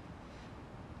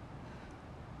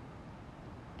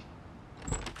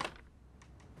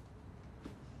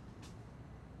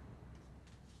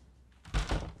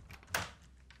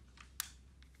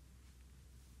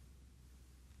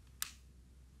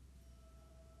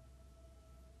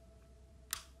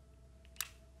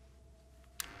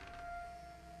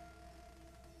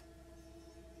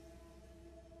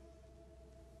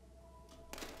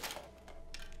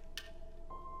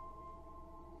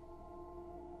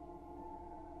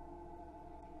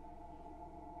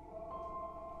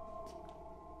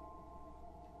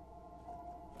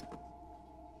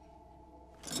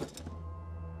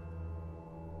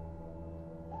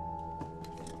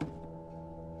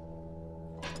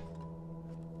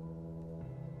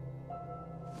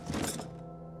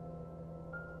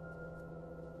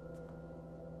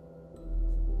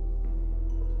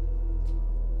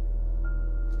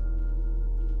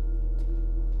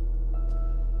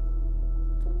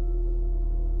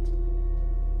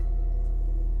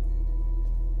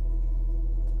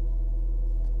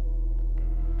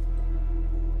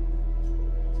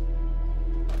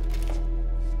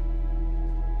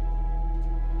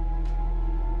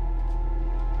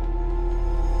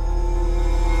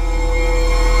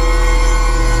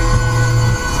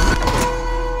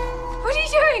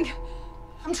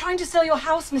 Trying to sell your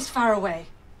house, Miss Faraway.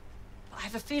 I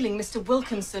have a feeling Mr.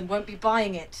 Wilkinson won't be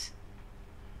buying it.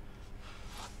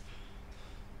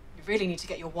 You really need to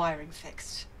get your wiring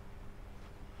fixed.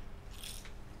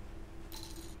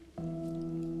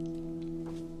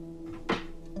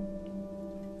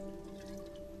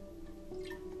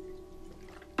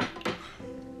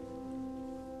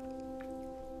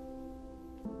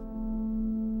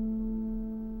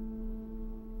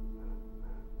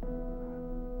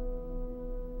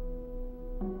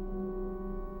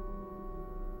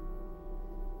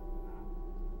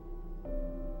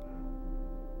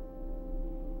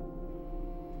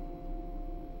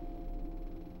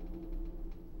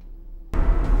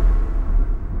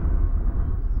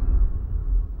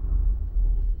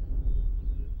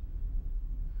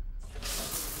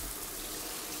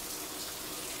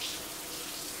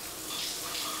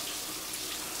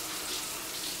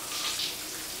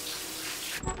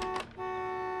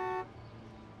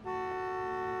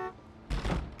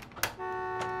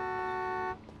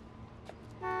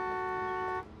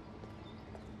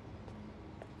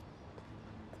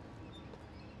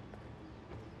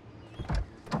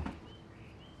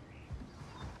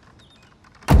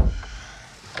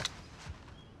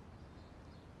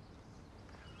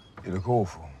 You look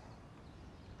awful.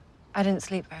 I didn't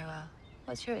sleep very well.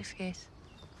 What's your excuse?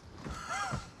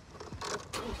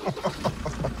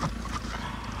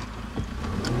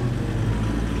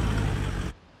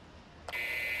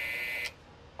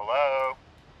 Hello?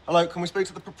 Hello, can we speak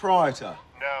to the proprietor?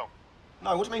 No.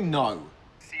 No, what do you mean no?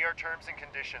 See our terms and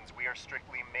conditions. We are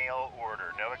strictly mail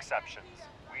order, no exceptions.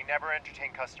 We never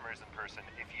entertain customers in person.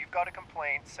 If you've got a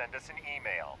complaint, send us an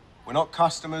email. We're not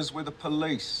customers, we're the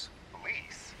police.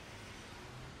 Police?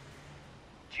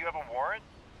 Do you have a warrant?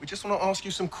 We just want to ask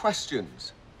you some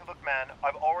questions. Look, man,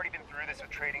 I've already been through this with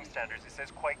trading standards. It says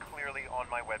quite clearly on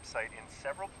my website in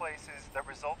several places that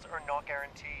results are not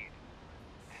guaranteed.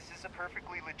 This is a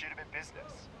perfectly legitimate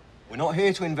business. We're not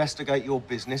here to investigate your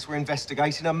business. We're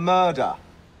investigating a murder.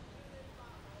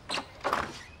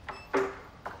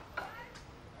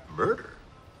 Murder?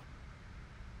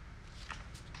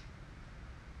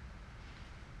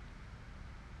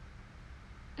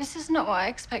 This is not what I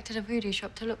expected a voodoo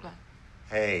shop to look like.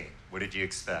 Hey, what did you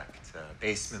expect? A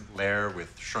basement lair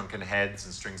with shrunken heads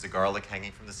and strings of garlic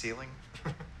hanging from the ceiling?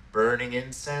 Burning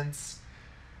incense?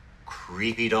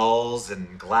 Creepy dolls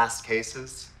in glass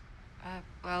cases?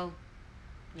 Well,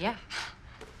 yeah.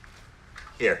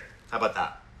 Here, how about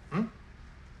that?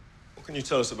 What can you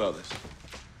tell us about this?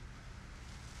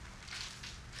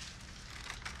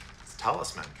 It's a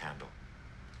talisman candle.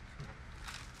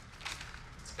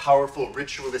 It's a powerful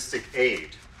ritualistic aid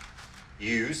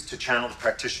used to channel the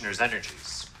practitioner's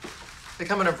energies. They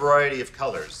come in a variety of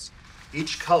colors.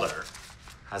 Each color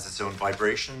has its own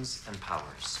vibrations and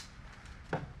powers.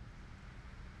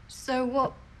 So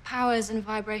what powers and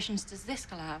vibrations does this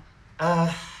color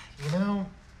have? You know,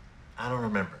 I don't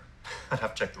remember. I'd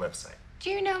have to check the website. Do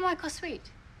you know Michael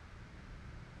Sweet?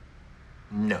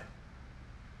 No.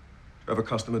 Do you have a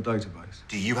customer database?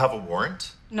 Do you have a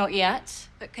warrant? Not yet,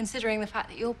 but considering the fact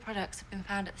that your products have been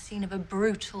found at the scene of a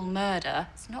brutal murder,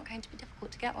 it's not going to be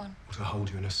difficult to get one. Or to hold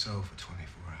you in a cell for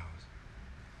 24 hours.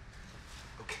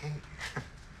 Okay.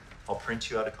 I'll print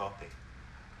you out a copy.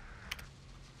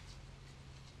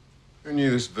 Who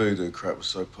knew this voodoo crap was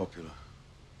so popular?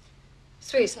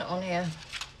 Sweet's not on here.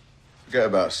 Forget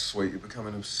about Sweet, you're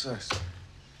becoming obsessed.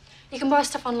 You can buy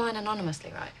stuff online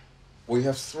anonymously, right? We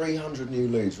have 300 new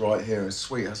leads right here, and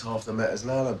Sweet has half the met as an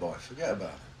alibi. Forget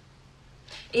about it.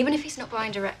 Even if he's not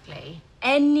buying directly,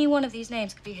 any one of these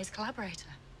names could be his collaborator.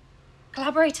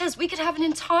 Collaborators, we could have an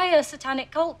entire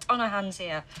satanic cult on our hands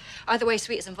here. Either way,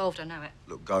 Sweet is involved, I know it.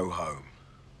 Look, go home.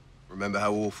 Remember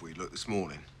how awful you looked this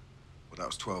morning? Well, that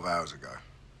was 12 hours ago.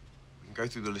 We can go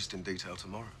through the list in detail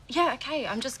tomorrow. Yeah, okay,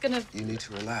 I'm just gonna... You need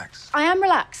to relax. I am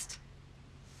relaxed.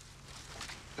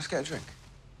 Let's get a drink.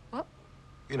 What?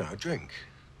 You know, a drink.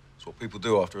 It's what people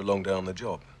do after a long day on the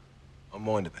job.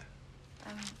 Unwind a bit.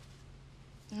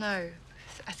 No,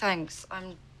 thanks.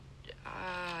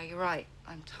 You're right.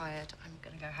 I'm tired. I'm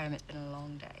gonna go home. It's been a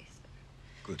long day. So.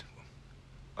 Good.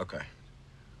 Okay.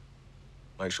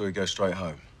 Make sure you go straight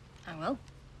home. I will.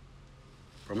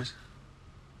 Promise?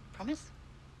 Promise?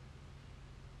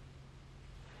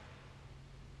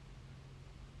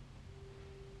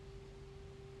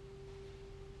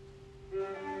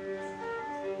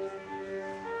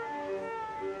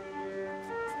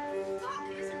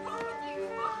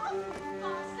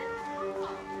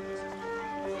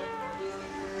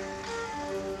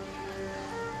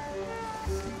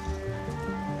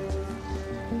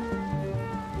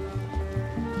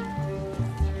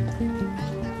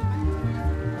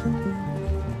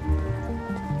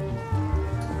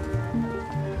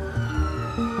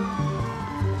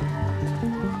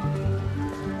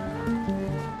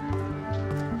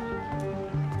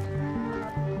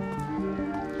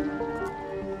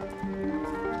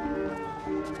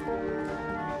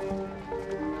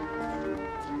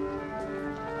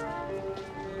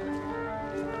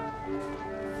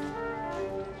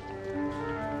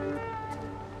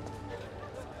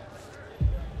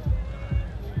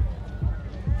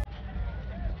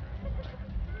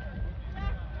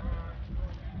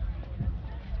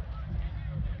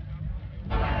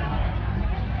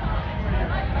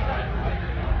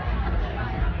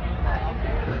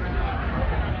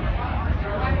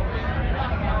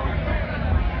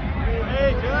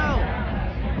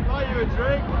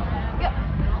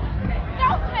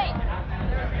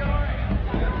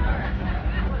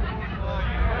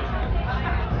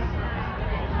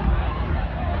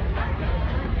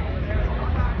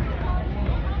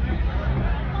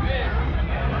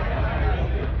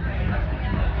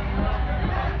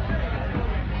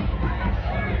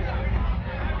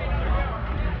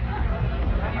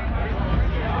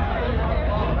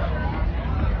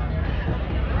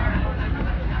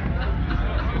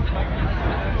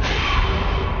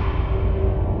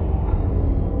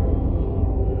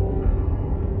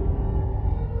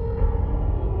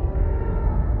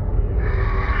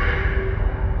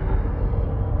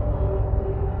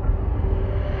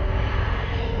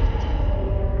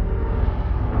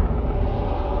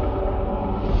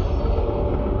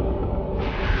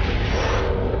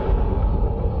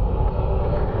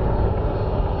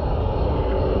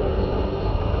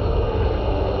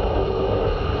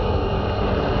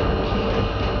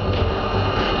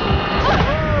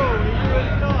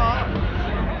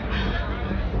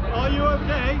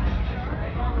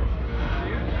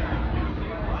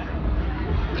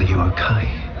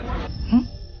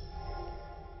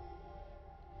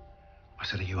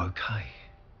 said, are you okay?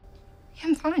 Yeah,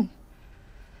 I'm fine.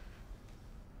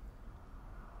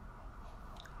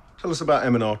 Tell us about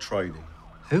M&R Trading.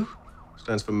 Who?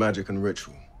 Stands for Magic and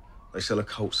Ritual. They sell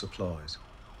occult supplies.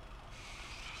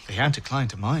 They aren't a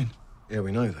client of mine. Yeah,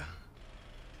 we know that.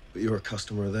 But you're a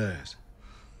customer of theirs.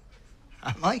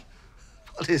 Am I?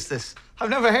 What is this? I've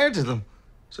never heard of them.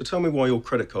 So tell me why your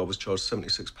credit card was charged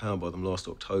 £76 by them last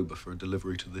October for a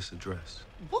delivery to this address.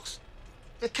 What?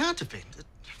 It can't have been.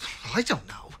 I don't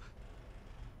know.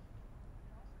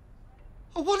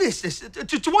 Oh, what is this?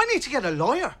 Do I need to get a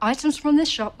lawyer? Items from this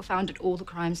shop were found at all the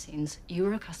crime scenes. You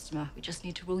were a customer. We just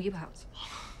need to rule you out.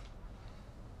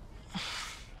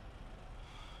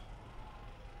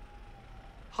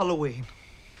 Halloween.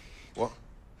 What?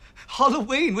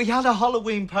 Halloween. We had a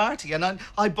Halloween party and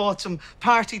I bought some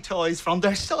party toys from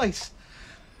their site.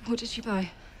 What did you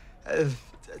buy?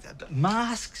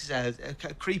 Masks,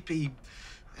 creepy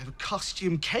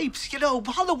costume capes, you know,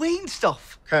 Halloween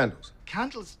stuff. Candles?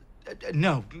 Candles?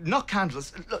 No, not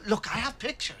candles. Look, I have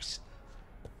pictures.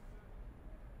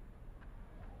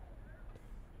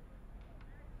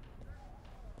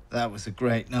 That was a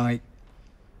great night.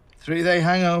 3-day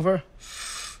hangover.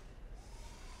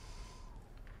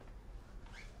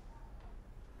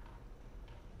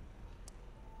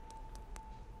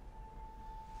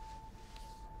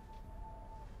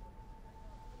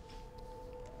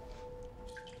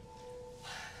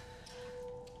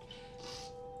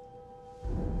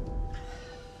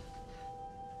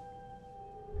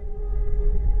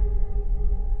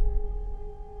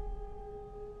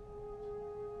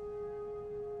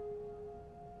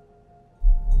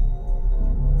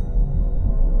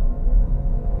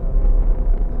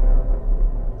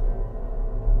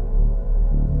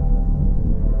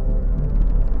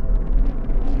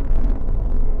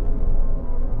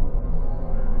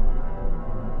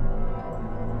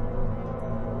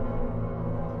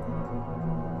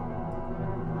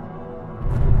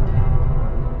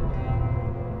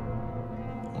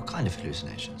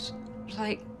 Hallucinations.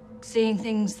 Like seeing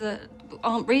things that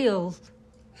aren't real.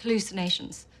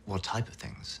 Hallucinations. What type of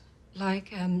things?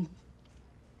 Like,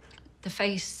 the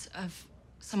face of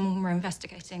someone we're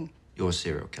investigating. You're a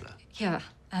serial killer. Yeah,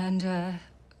 and,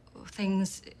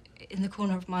 things in the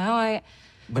corner of my eye.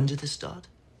 When did this start?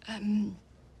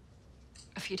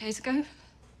 A few days ago.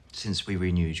 Since we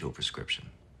renewed your prescription.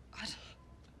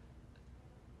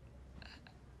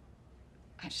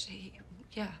 Actually,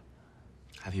 yeah.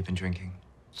 Have you been drinking?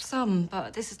 Some,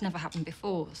 but this has never happened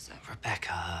before, so...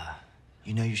 Rebecca,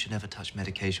 you know you should never touch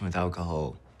medication with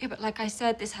alcohol. Yeah, but like I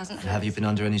said, this hasn't... Have you been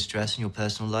under any stress in your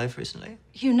personal life recently?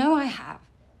 You know I have.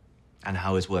 And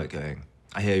how is work going?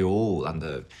 I hear you're all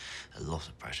under a lot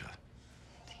of pressure.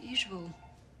 The usual.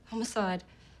 Homicide.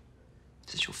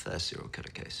 Is this your first serial killer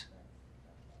case?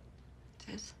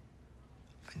 It is.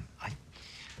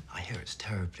 I hear it's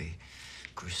terribly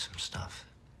gruesome stuff.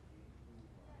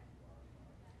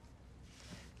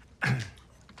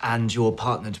 And you're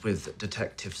partnered with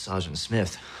Detective Sergeant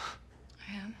Smith.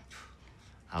 I am.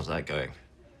 How's that going?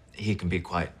 He can be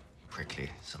quite prickly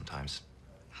sometimes.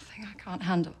 Nothing I can't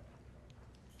handle.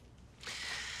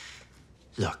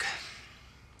 Look,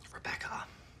 Rebecca,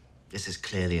 this is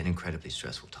clearly an incredibly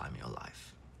stressful time in your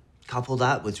life. Couple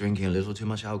that with drinking a little too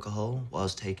much alcohol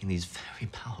whilst taking these very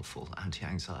powerful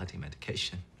anti-anxiety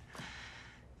medication.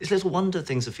 It's little wonder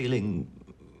things are feeling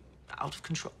out of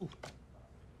control.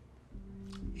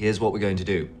 Here's what we're going to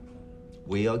do.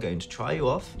 We are going to try you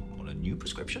off on a new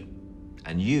prescription,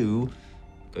 and you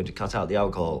are going to cut out the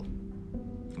alcohol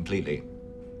completely.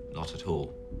 Not at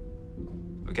all.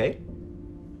 Okay?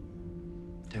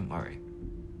 Don't worry.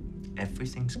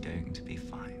 Everything's going to be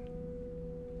fine.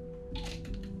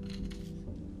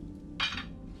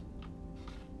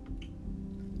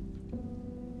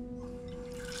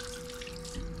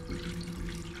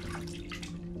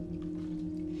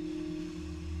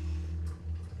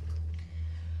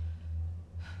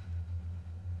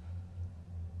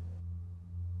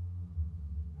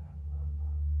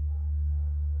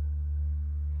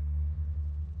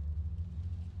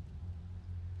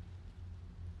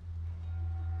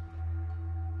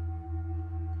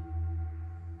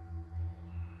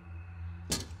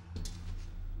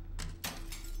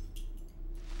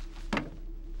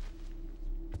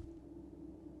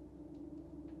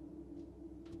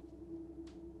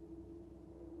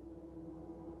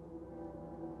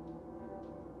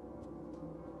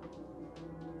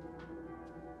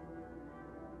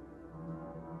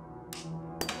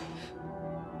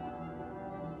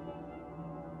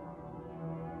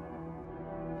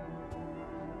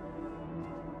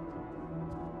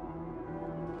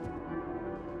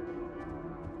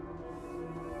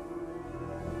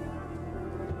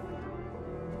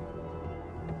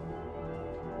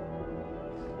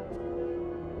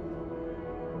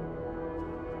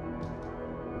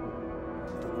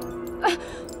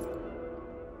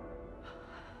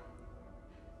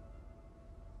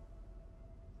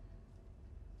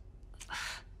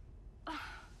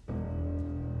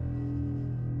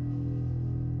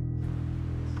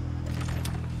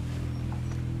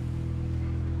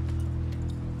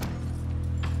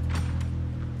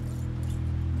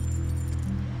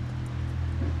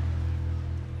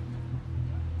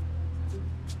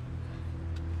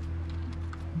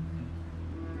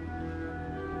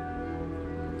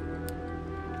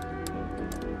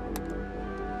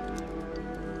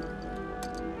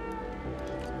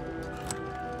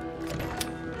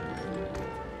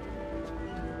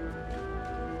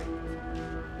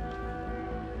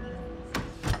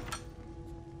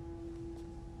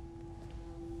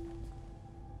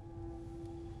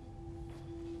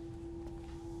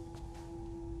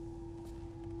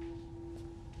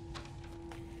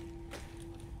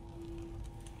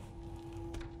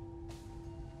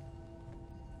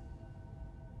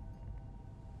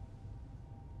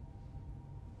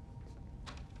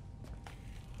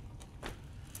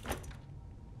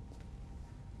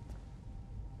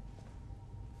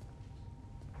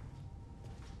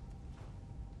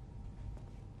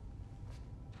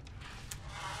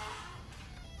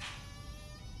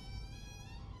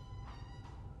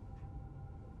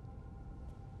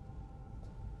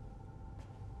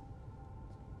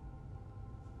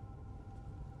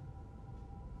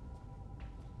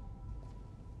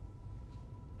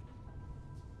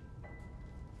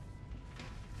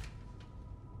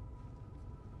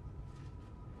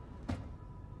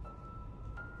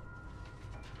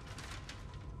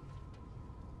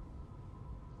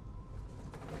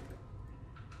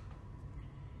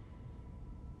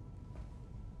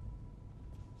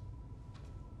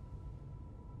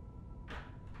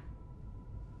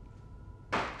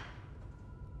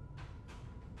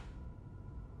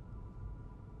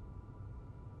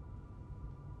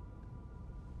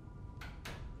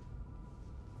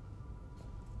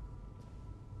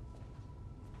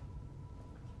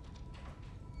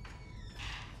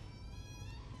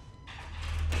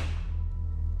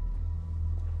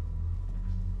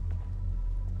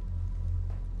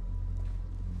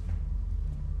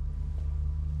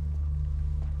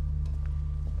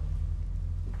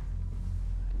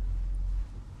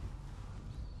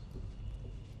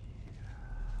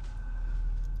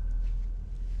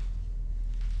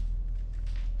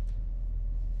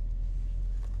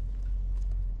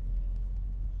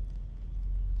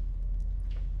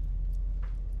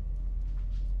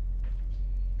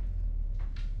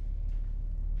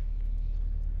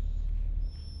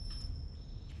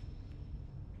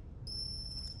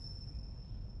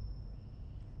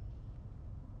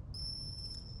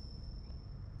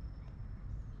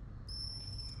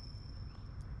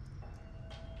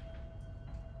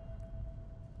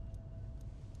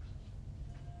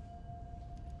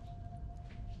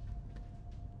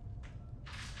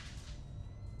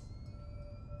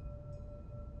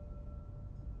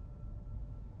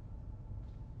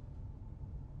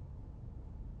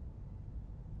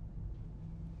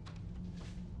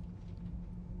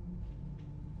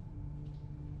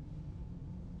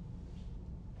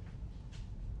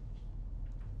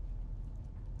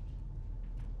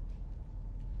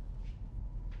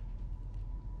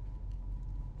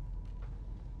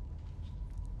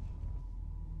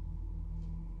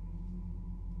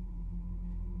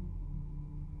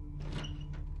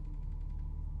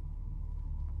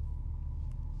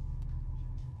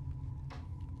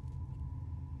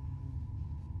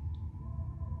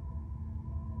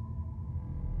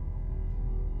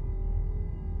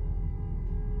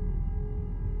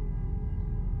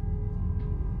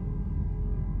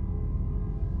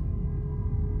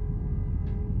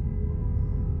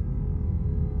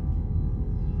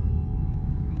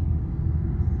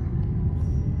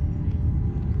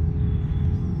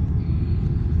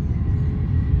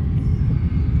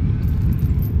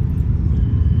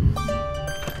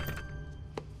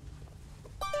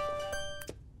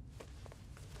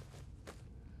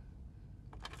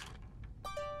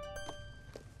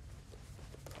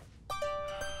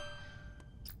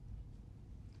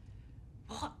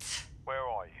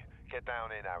 Get down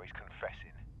here now, he's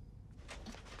confessing.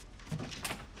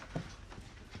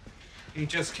 He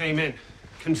just came in,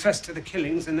 confessed to the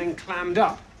killings, and then clammed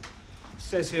up.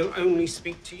 Says he'll only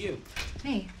speak to you.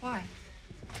 Me? Why?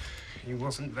 He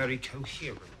wasn't very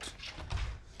coherent.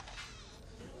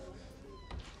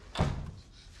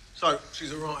 So,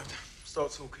 she's arrived.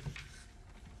 Start talking.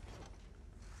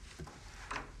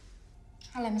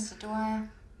 Hello, Mr. Dwyer.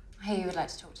 I hear you would like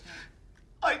to talk to me.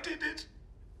 I did it.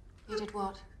 You did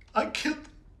what? I killed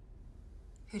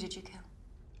Who did you kill?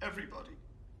 everybody.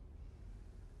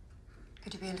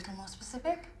 Could you be a little more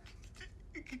specific?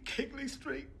 Kingley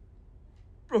Street,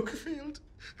 Brookfield,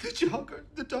 the jogger,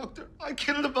 the doctor. I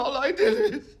killed them all. I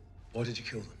did it. Why did you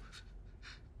kill them?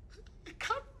 I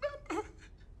can't remember.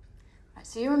 Right,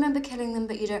 so you remember killing them,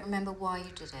 but you don't remember why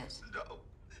you did it? No.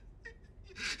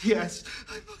 Yes,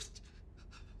 I must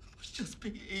just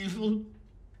be evil.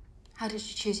 How did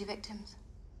you choose your victims?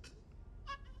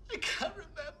 I can't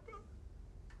remember.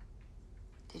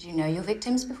 Did you know your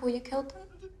victims before you killed them?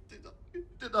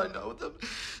 Did I know them?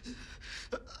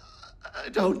 I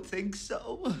don't think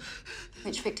so.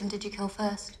 Which victim did you kill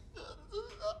first?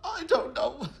 I don't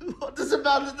know. What does it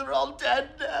matter? They're all dead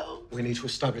now. We need to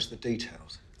establish the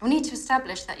details. We need to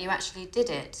establish that you actually did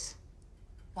it.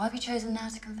 Why have you chosen now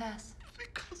to confess?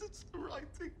 Because it's the right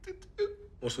thing to do.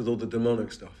 What's with all the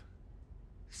demonic stuff?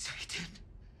 Satan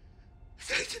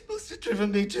must have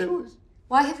driven me to it.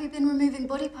 Why have you been removing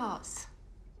body parts?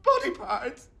 Body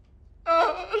parts?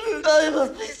 I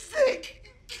must be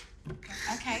sick.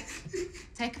 Okay.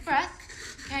 Take a breath.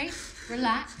 Okay.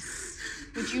 Relax.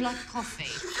 Would you like a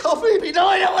coffee? Coffee? No,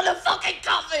 I don't want a fucking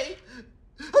coffee.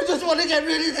 I just want to get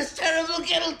rid of this terrible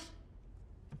guilt.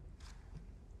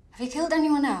 Have you killed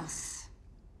anyone else?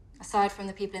 Aside from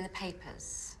the people in the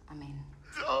papers, I mean.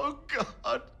 Oh,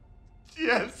 God.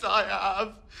 Yes, I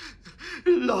have.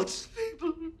 Lots of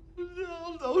people.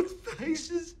 All those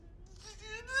faces.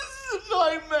 This is a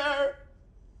nightmare.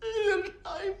 It's a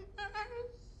nightmare.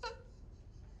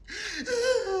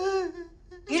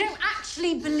 You don't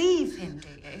actually believe him, do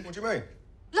you? What do you mean?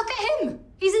 Look at him!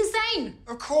 He's insane!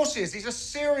 Of course he is. He's a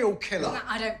serial killer. No,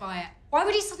 I don't buy it. Why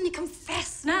would he suddenly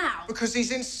confess now? Because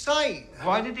he's insane.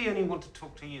 Why did he only want to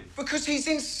talk to you? Because he's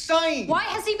insane. Why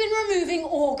has he been removing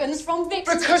organs from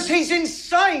victims? Because he's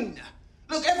insane.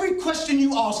 Look, every question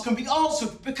you ask can be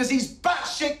answered because he's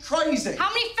batshit crazy. How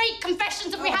many fake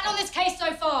confessions have we had on this case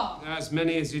so far? As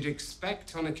many as you'd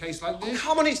expect on a case like this. Oh,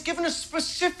 come on, he's given us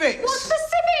specifics. What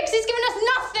specifics? He's given us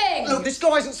nothing! Look, this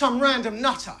guy isn't some random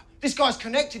nutter. This guy's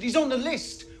connected. He's on the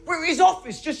list. We were at his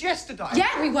office just yesterday.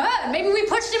 Yeah, we were. Maybe we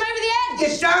pushed him over the edge.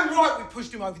 You're damn right we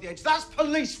pushed him over the edge. That's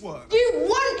police work. You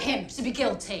want him to be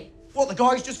guilty. What, the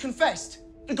guy who's just confessed?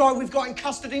 The guy we've got in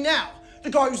custody now? The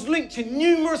guy who's linked in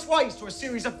numerous ways to a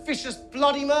series of vicious,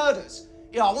 bloody murders?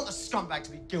 Yeah, I want the scumbag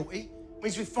to be guilty.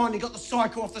 Means we've finally got the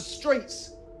psycho off the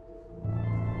streets.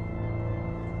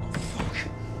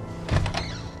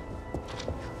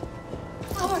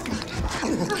 Oh, my God.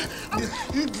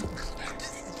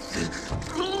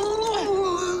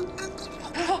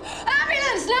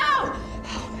 Ambulance, now!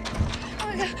 Oh,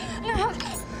 my God. No.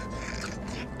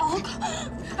 Oh,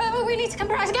 God. We need to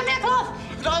comprise. Get me a cloth.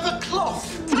 Can I have a cloth?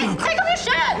 Take off your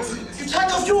shirt! You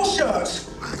take off your shirt!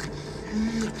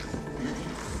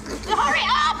 Hurry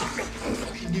up!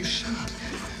 Fucking new shirt.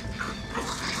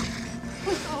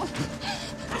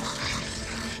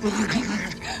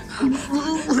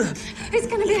 It's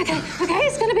gonna be okay, okay?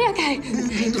 It's gonna be okay.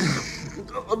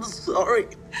 I'm sorry.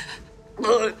 I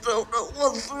don't know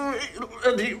what's real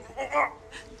anymore.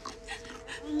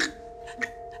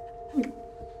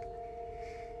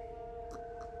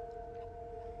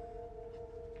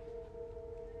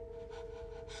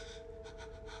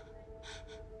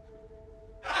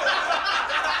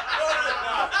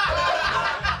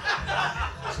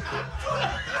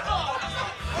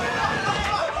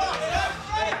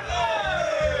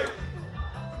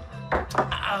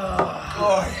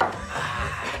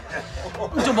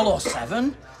 Double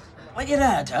 007. Let your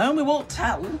hair down, we won't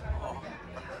tell.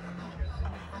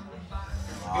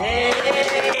 Hey!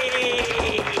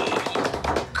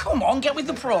 Come on, get with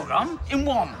the programme. In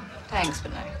one. Thanks,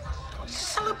 but no. It's a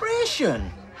celebration.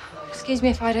 Excuse me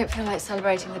if I don't feel like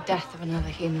celebrating the death of another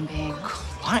human being.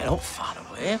 Light up, far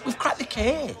away. We've cracked the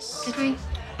case. Did we?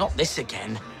 Not this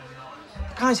again.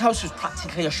 The guy's house was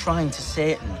practically a shrine to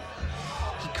Satan.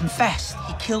 He confessed,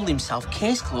 he killed himself,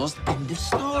 case closed, end of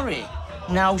story.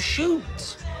 Now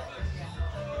shoot.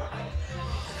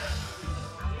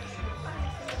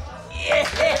 Yay!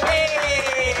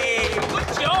 Good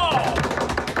job!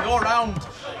 You're round.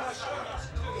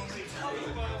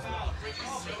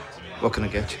 What can I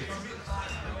get you?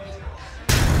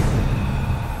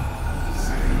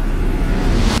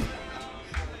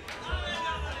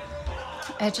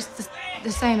 Just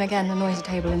the same again, the noisy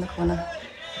table in the corner.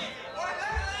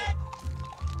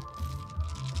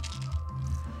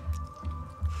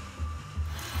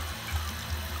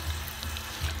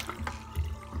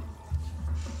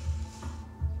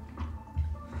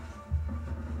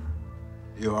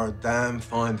 You are a damn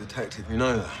fine detective, you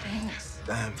know that? Thanks.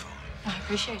 Damn fine. I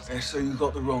appreciate it. Yeah, so you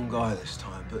got the wrong guy this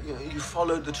time, but you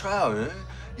followed the trail, you know?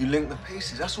 You linked the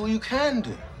pieces. That's all you can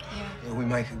do. Yeah. Yeah, we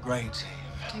make a great team.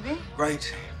 Maybe?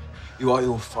 Great. You are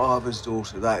your father's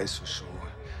daughter, that is for sure.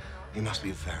 You must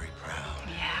be very proud.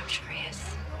 Yeah, I'm sure he is.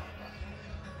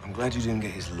 I'm glad you didn't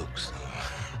get his looks, though.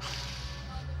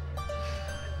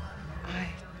 I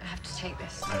have to take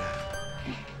this.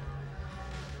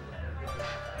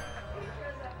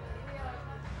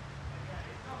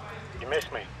 You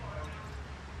miss me?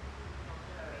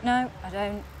 No, I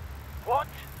don't. What?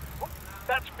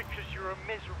 That's because you're a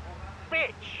miserable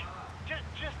bitch.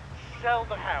 Just sell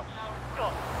the house.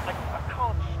 God, I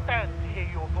can't stand to hear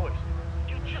your voice.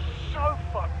 You're just so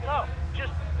fucked up.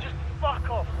 Just fuck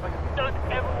off. I don't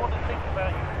ever want to think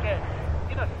about you again.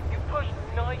 You know, you push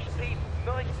nice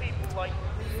people like...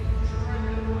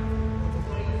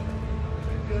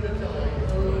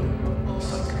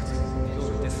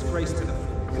 You're a disgrace to the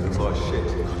force. You look like shit.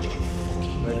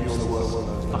 Maybe you're the worst one of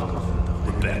those. Fuck off.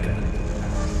 Rebecca.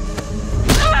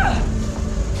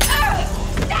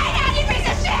 Stay down, you piece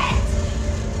of shit!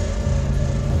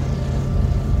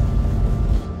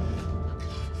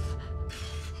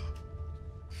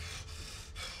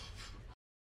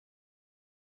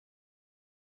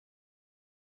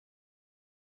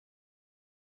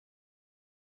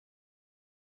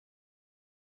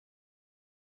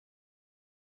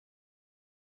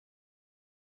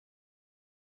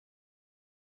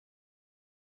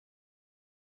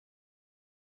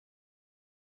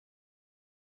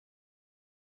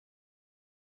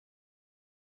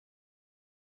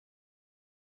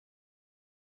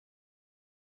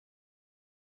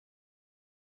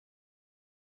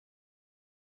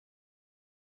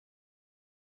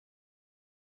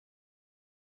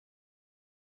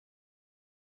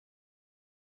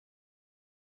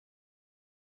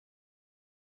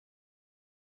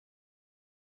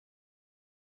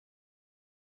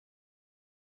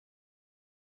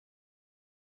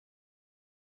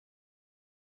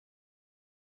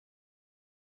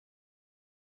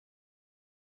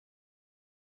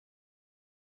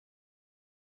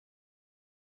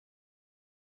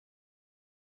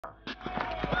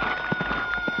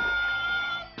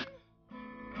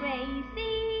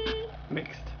 Crazy.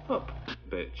 Mixed up,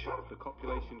 bitch. The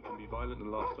copulation can be violent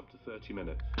and last up to 30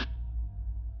 minutes.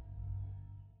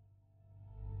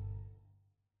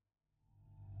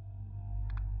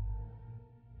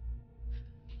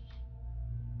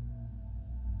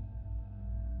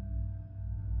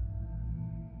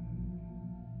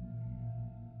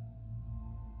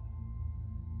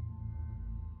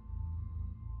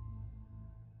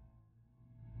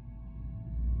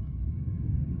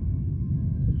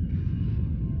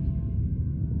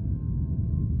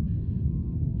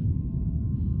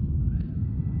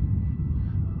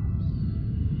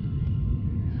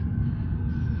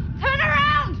 Turn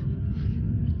around!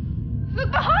 Look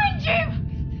behind you!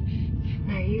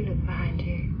 No, you look behind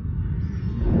you.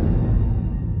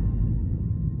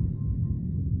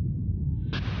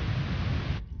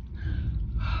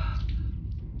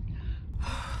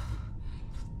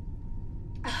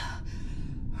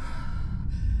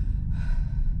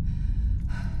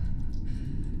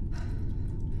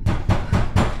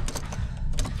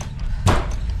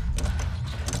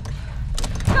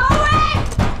 Go away!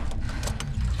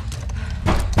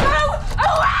 Go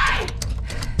away!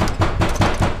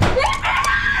 Leave me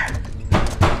alone!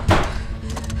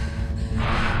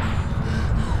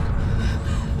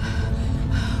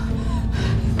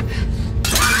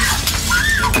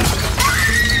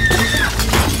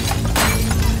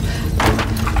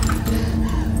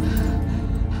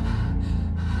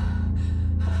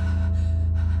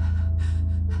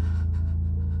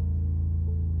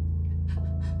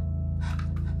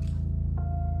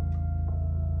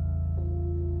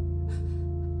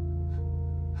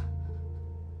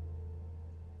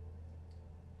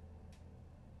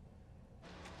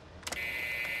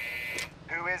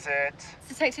 Who is it?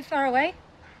 Detective Faraway?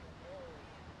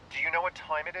 Do you know what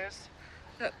time it is?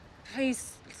 Look,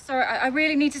 please, sorry, I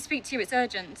really need to speak to you. It's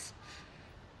urgent.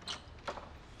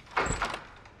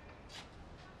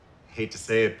 Hate to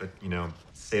say it, but, you know,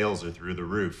 sales are through the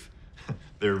roof.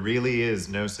 There really is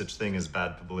no such thing as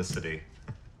bad publicity.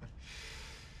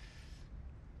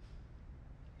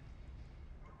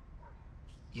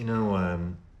 You know,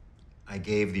 I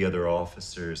gave the other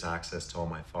officers access to all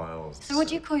my files. So what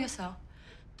do you call yourself?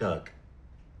 Doug.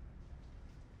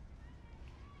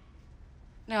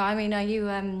 No, I mean, are you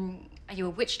a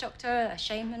witch doctor, a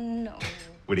shaman, or...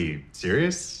 What are you,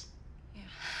 serious? Yeah.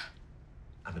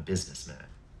 I'm a businessman.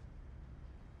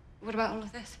 What about all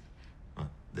of this?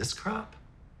 This crap?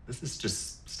 This is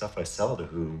just stuff I sell to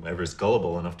whoever's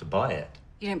gullible enough to buy it.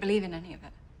 You don't believe in any of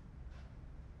it?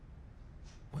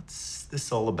 What's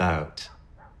this all about?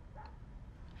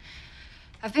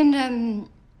 I've been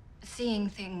seeing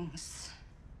things.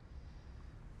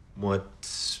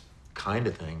 What kind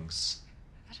of things?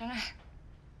 I don't know.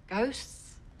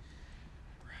 Ghosts.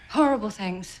 Horrible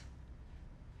things.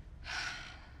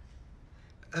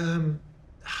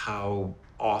 How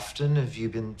often have you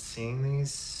been seeing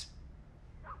these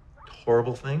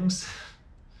horrible things?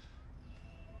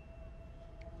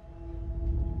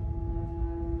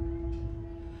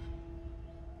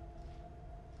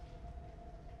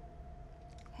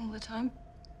 All the time.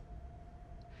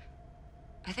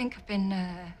 I think I've been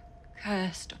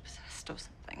cursed or possessed or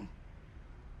something.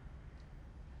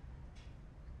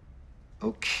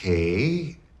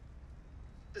 Okay.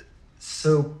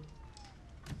 So,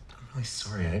 I'm really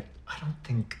sorry. I don't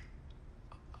think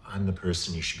I'm the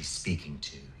person you should be speaking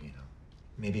to, you know.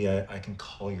 Maybe I can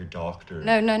call your doctor.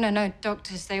 No.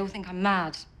 Doctors, they all think I'm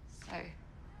mad. So.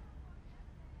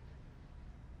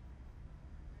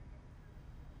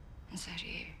 And so do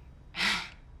you.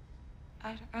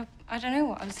 I don't know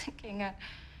what I was thinking.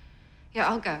 Yeah,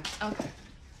 I'll go.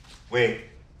 Wait.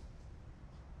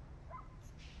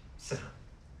 Sit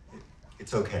down.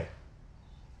 It's okay.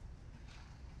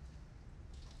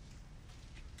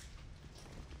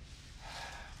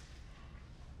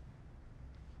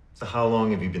 So how long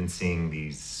have you been seeing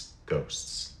these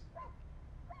ghosts?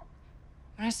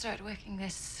 When I started working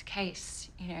this case,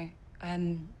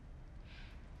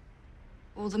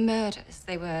 all the murders,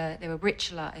 they were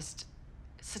ritualized,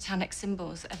 satanic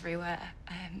symbols everywhere.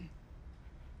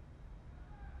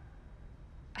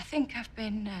 I think I've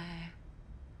been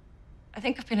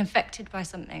infected by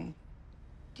something.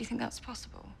 Do you think that's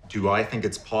possible? Do I think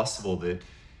it's possible that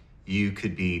you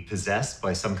could be possessed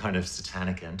by some kind of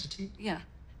satanic entity? Yeah.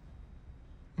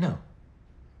 No.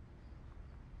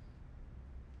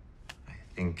 I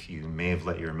think you may have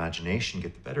let your imagination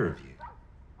get the better of you.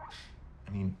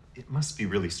 I mean, it must be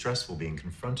really stressful being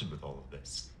confronted with all of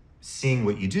this. Seeing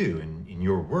what you do in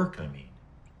your work, I mean.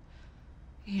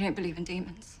 You don't believe in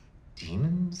demons?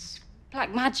 Demons?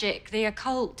 Black magic, the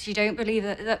occult. You don't believe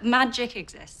that magic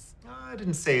exists? I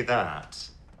didn't say that.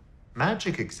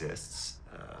 Magic exists,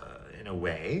 in a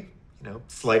way. You know,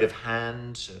 sleight of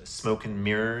hand, smoke and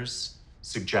mirrors,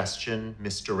 suggestion,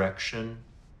 misdirection.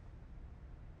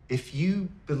 If you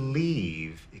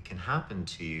believe it can happen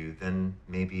to you, then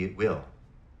maybe it will.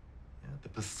 Yeah, the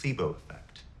placebo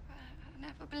effect. I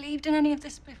never believed in any of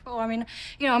this before. I mean,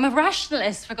 I'm a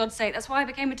rationalist, for God's sake. That's why I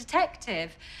became a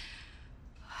detective.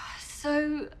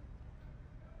 So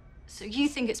you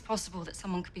think it's possible that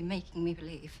someone could be making me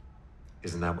believe?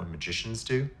 Isn't that what magicians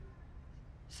do?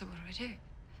 So what do I do?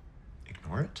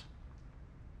 Ignore it.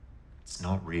 It's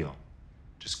not real.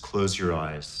 Just close your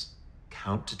eyes,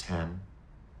 count to 10,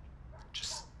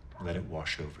 just let it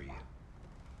wash over you.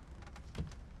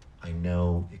 I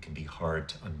know it can be hard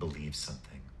to unbelieve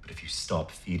something, but if you stop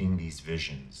feeding these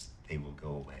visions, they will go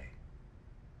away.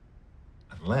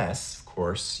 Unless, of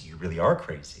course, you really are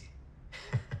crazy.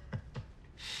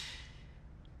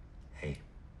 Hey,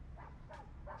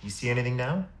 you see anything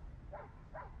now?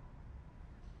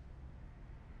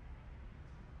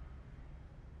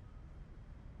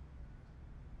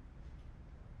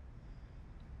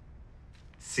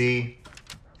 See,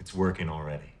 it's working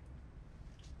already.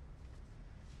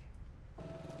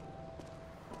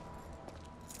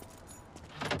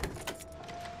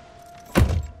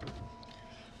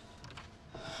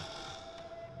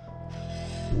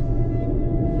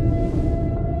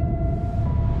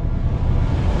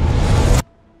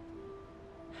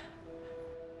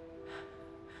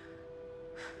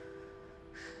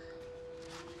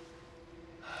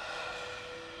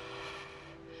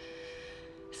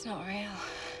 It's not real.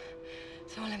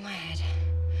 It's all in my head.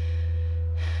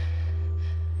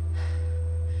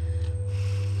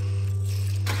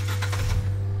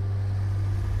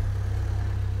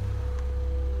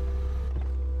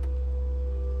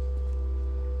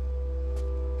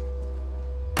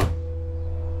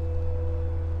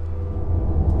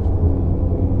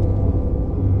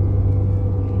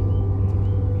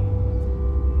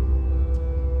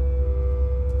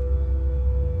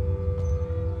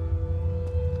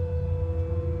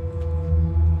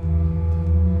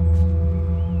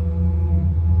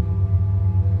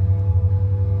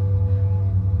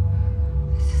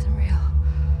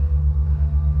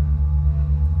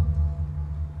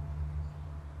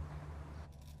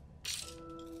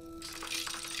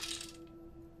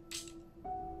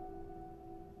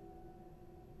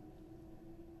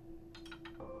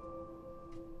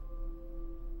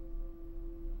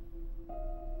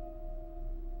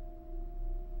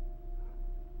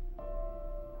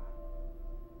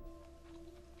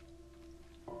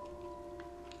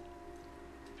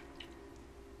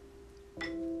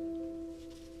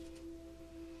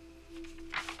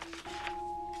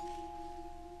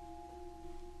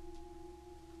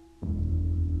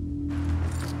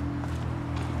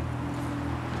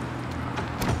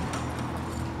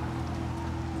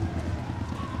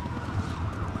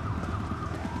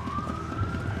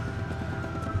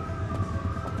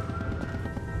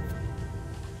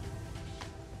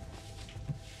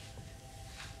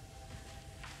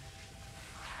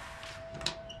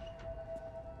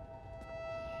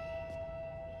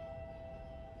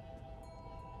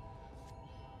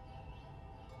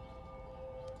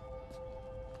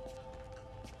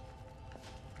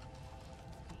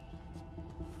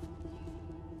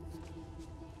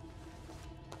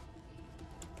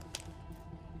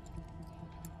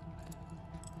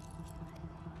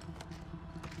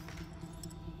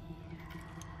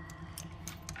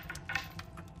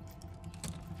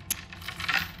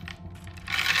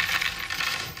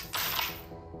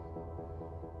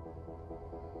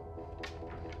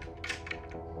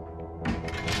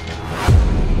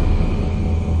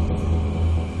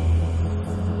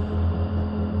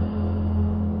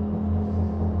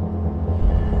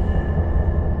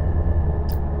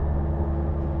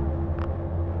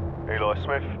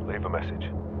 message.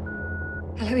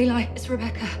 Hello, Eli. It's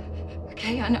Rebecca.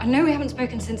 Okay, I know we haven't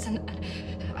spoken since, and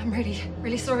I'm really,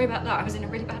 really sorry about that. I was in a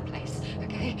really bad place,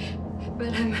 okay?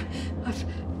 But, I've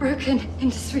broken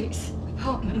into Sweet's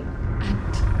apartment,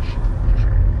 and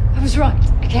I was right,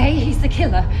 okay? He's the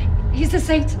killer. He's the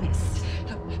Satanist.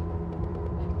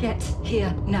 Get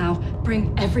here now.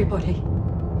 Bring everybody.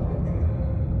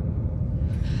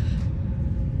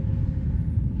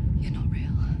 You're not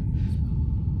real.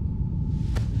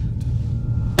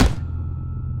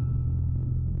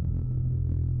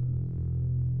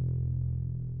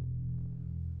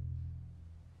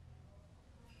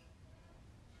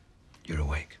 You're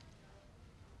awake.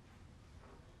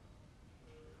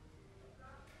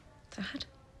 Dad?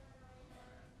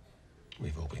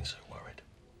 We've all been so worried.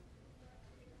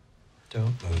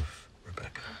 Don't move,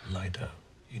 Rebecca. Lie down.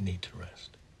 You need to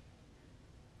rest.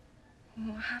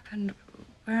 What happened?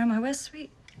 Where am I? Where's Sweet?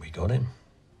 We got him.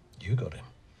 You got him.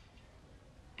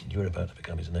 And you were about to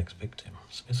become his next victim.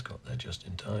 Smith got there just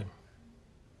in time.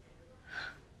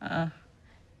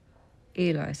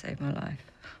 Eli saved my life.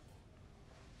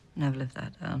 Never lived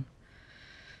that down.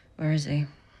 Where is he?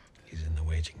 He's in the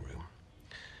waiting room.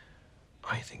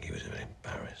 I think he was a bit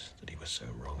embarrassed that he was so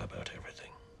wrong about everything.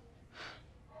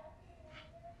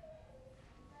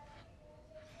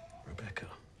 Rebecca.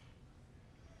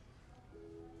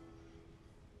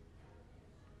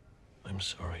 I'm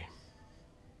sorry.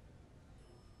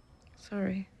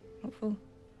 Sorry. What for?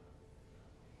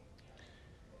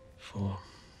 For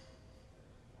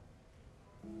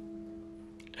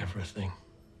everything.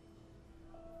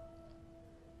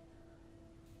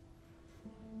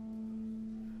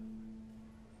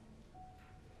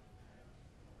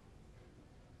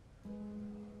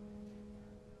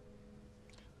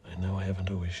 I know I haven't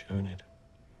always shown it,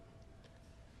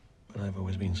 but I've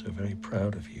always been so very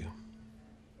proud of you.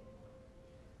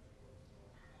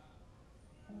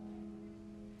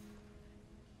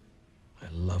 I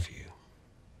love you.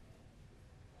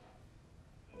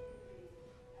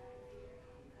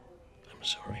 I'm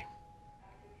sorry.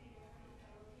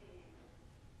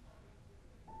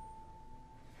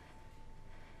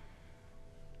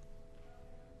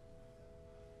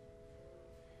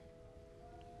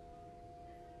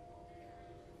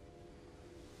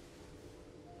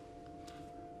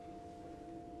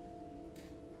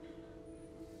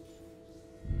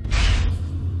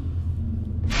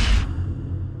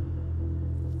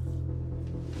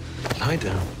 Lie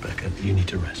down, Becca. You need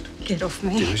to rest. Get off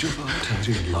me. Do as your father tells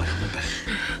you and lie on the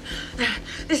bed.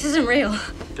 This isn't real.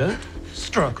 Don't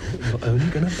struggle. You're only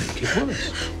going to make it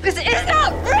worse. This is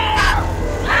not real!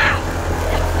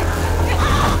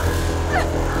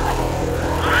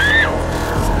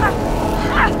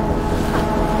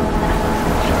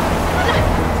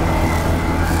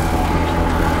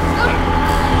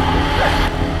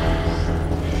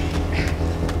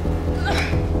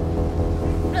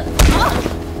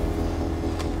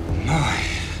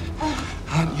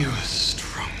 Aren't you a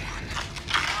strong one?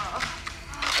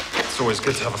 It's always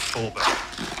good to have a fallback.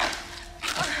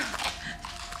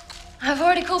 I've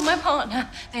already called my partner.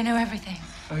 They know everything.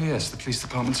 Oh, yes, the police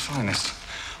department's finest.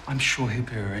 I'm sure he'll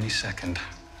be here any second.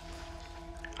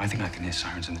 I think I can hear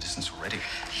sirens in the distance already.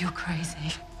 You're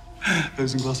crazy.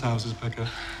 Those in glass houses, Becca.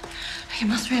 You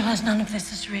must realize none of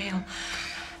this is real.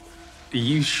 Are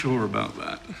you sure about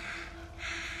that?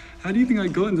 How do you think I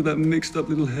got into that mixed-up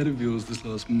little head of yours this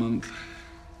last month?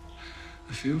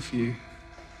 I feel for you.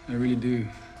 I really do.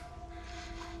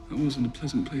 That wasn't a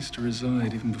pleasant place to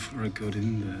reside even before I got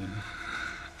in there.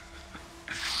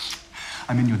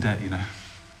 I'm in your debt, you know.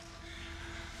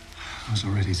 I was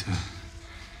all ready to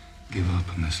give up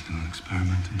on this little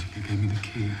experiment until you gave me the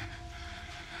key.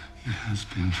 He has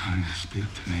been trying to speak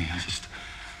to me. I just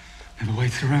never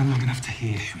waited around long enough to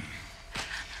hear him.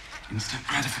 Instant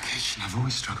gratification. I've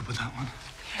always struggled with that one.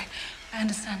 I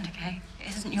understand, okay?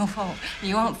 It isn't your fault.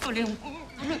 You aren't fully...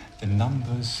 The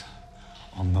numbers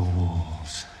on the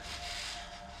walls.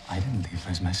 I didn't leave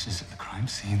those messages at the crime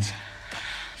scenes.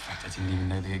 In fact, I didn't even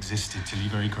know they existed till you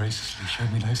very graciously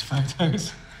showed me those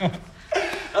photos.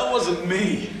 That wasn't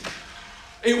me.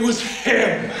 It was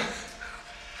him.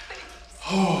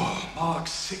 Oh, Mark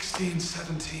 16,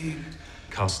 17.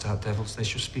 Cast out devils, they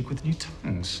shall speak with new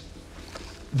tongues.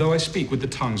 Though I speak with the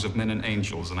tongues of men and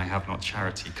angels, and I have not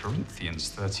charity, Corinthians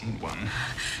 13:1.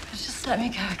 Just let me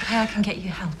go, okay? I can get you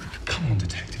help. Come on,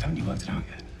 detective, haven't you worked it out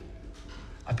yet?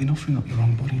 I've been offering up your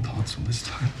wrong body parts all this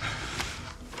time.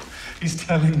 He's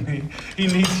telling me he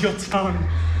needs your tongue.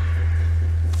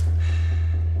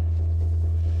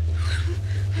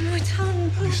 My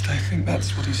tongue. At least I think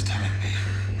that's what he's telling me.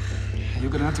 You're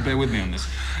gonna have to bear with me on this.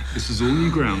 This is all new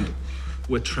ground.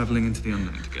 We're traveling into the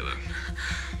unknown together.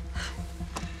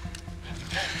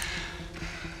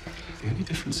 The only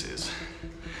difference is,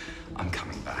 I'm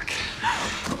coming back.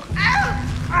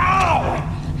 Ow!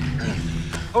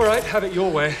 All right, have it your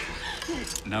way.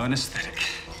 No anesthetic.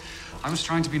 I was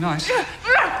trying to be nice.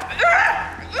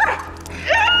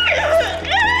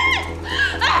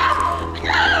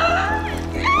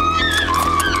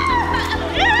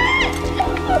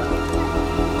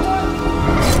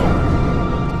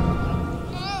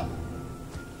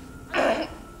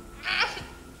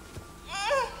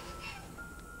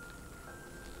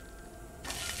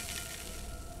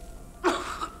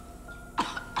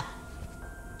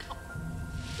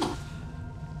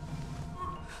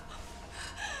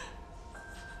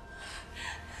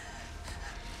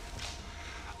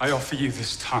 I offer you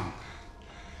this tongue.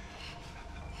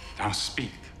 Now speak.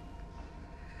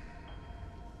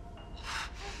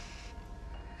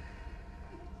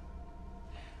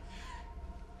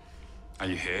 Are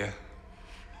you here?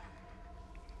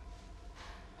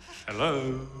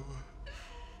 Hello?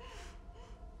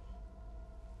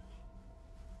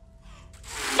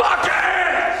 Fuck it!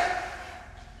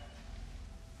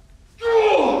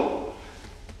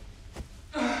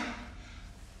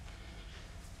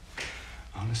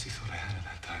 I honestly thought I had it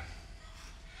that time.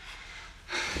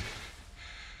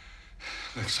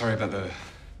 Look, sorry about the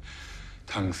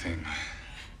tongue thing.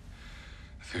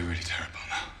 I feel really terrible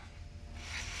now.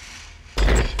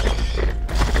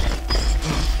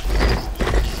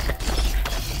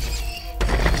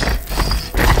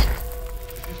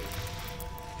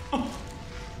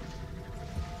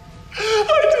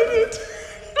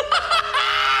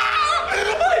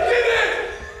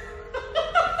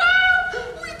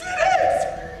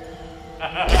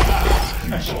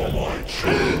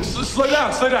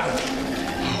 Slow down.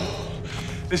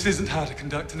 This isn't how to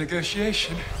conduct a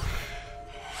negotiation.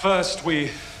 First,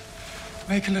 we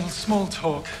make a little small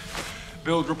talk,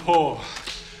 build rapport,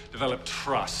 develop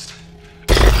trust.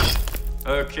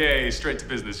 Okay, straight to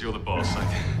business. You're the boss.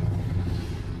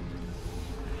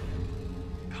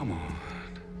 Come on.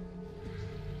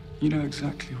 You know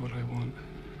exactly what I want.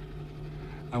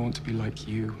 I want to be like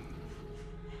you.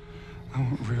 I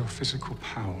want real physical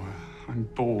power. I'm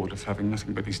bored of having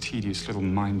nothing but these tedious little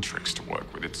mind tricks to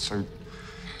work with. It's so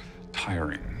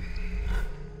tiring.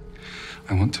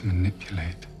 I want to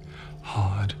manipulate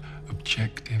hard,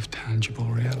 objective, tangible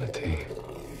reality.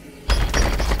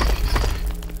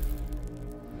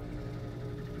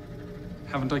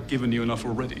 Haven't I given you enough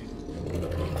already?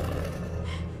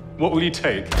 What will you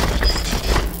take?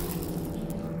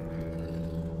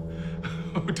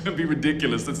 Oh, don't be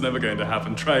ridiculous. That's never going to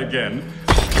happen. Try again.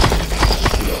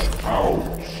 Out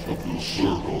of the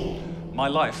circle. My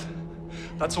life?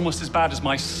 That's almost as bad as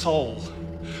my soul.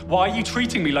 Why are you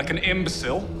treating me like an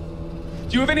imbecile? Do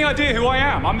you have any idea who I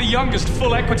am? I'm the youngest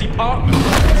full equity partner.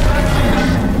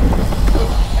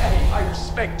 Hey, I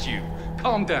respect you.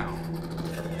 Calm down.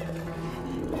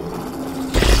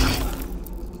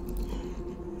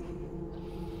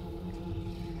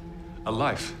 A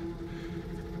life.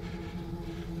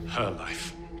 Her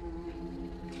life.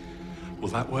 Will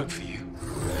that work for you?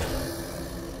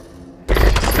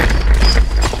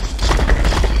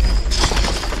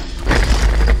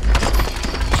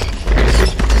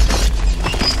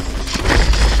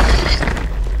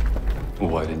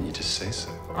 Why didn't you just say so?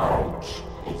 Out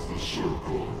of the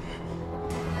circle.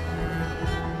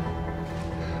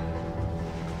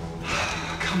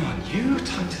 Come on, you.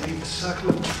 Time to leave the circle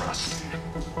of trust.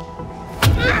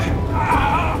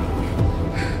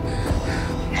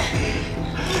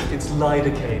 It's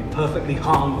lidocaine, perfectly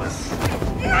harmless.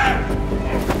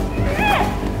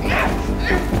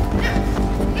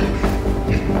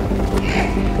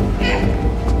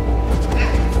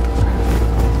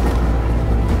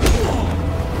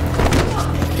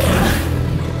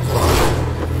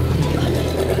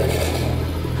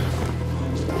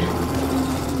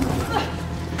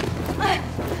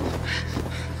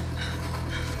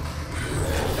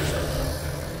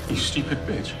 You stupid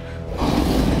bitch.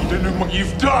 You don't know what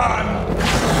you've done!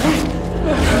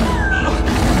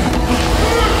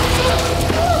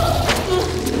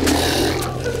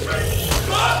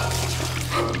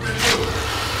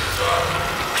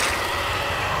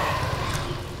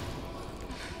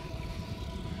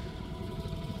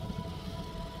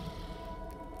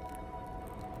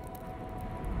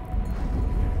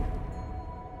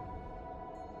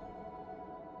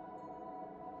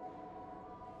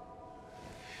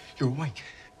 You're awake.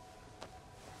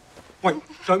 Wait,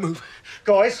 don't move.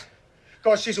 Guys,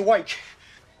 she's awake.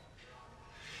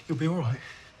 You'll be all right.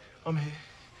 I'm here.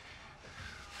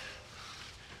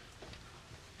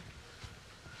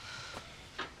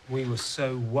 We were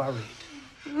so worried.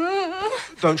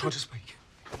 Don't try to speak.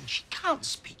 She can't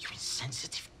speak, you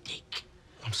insensitive dick.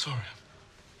 I'm sorry.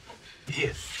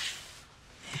 Here.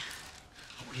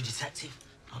 What are you, detective?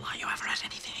 Not like you ever had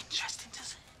anything interesting to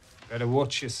say. Better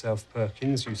watch yourself,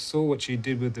 Perkins. You saw what she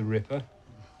did with the Ripper.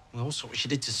 We all saw what she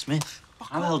did to Smith.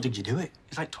 How the hell did you do it?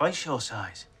 He's like twice your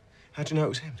size. How'd you know it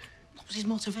was him? What was his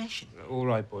motivation? All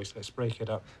right, boys, let's break it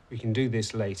up. We can do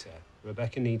this later.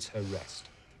 Rebecca needs her rest.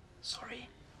 Sorry.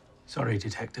 Sorry,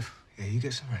 Detective. Yeah, you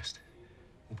get some rest.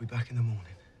 We'll be back in the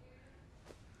morning.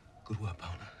 Good work,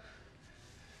 partner.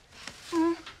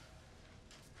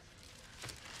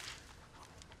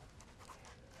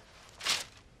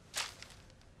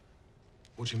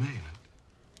 What do you mean?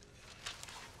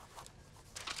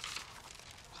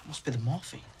 That must be the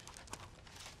morphine.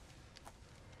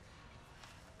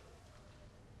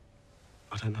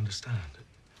 I don't understand.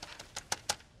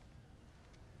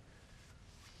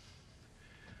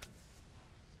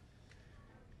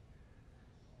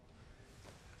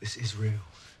 This is real.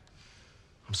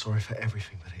 I'm sorry for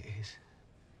everything that it is.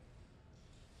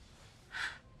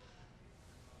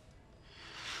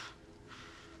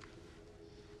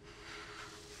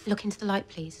 Look into the light,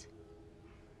 please.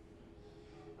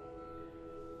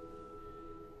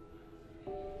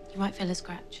 You might feel a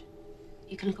scratch.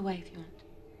 You can look away if you want.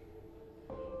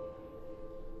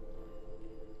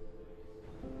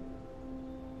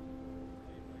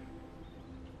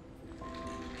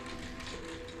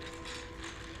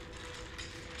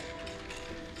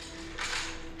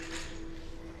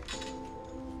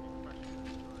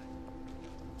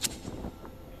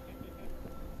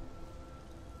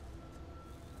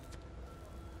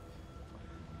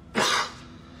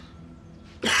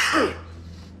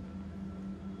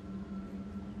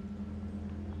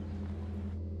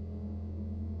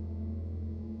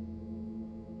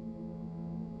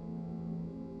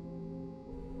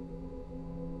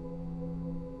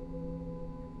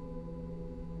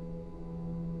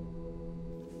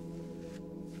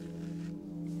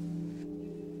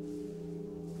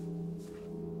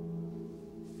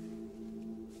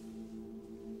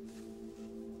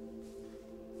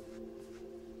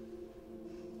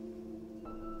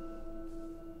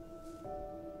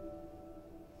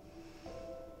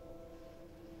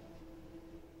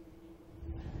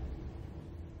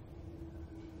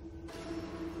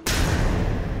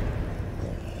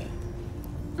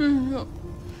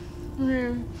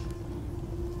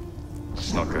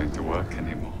 It's not going to work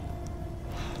anymore.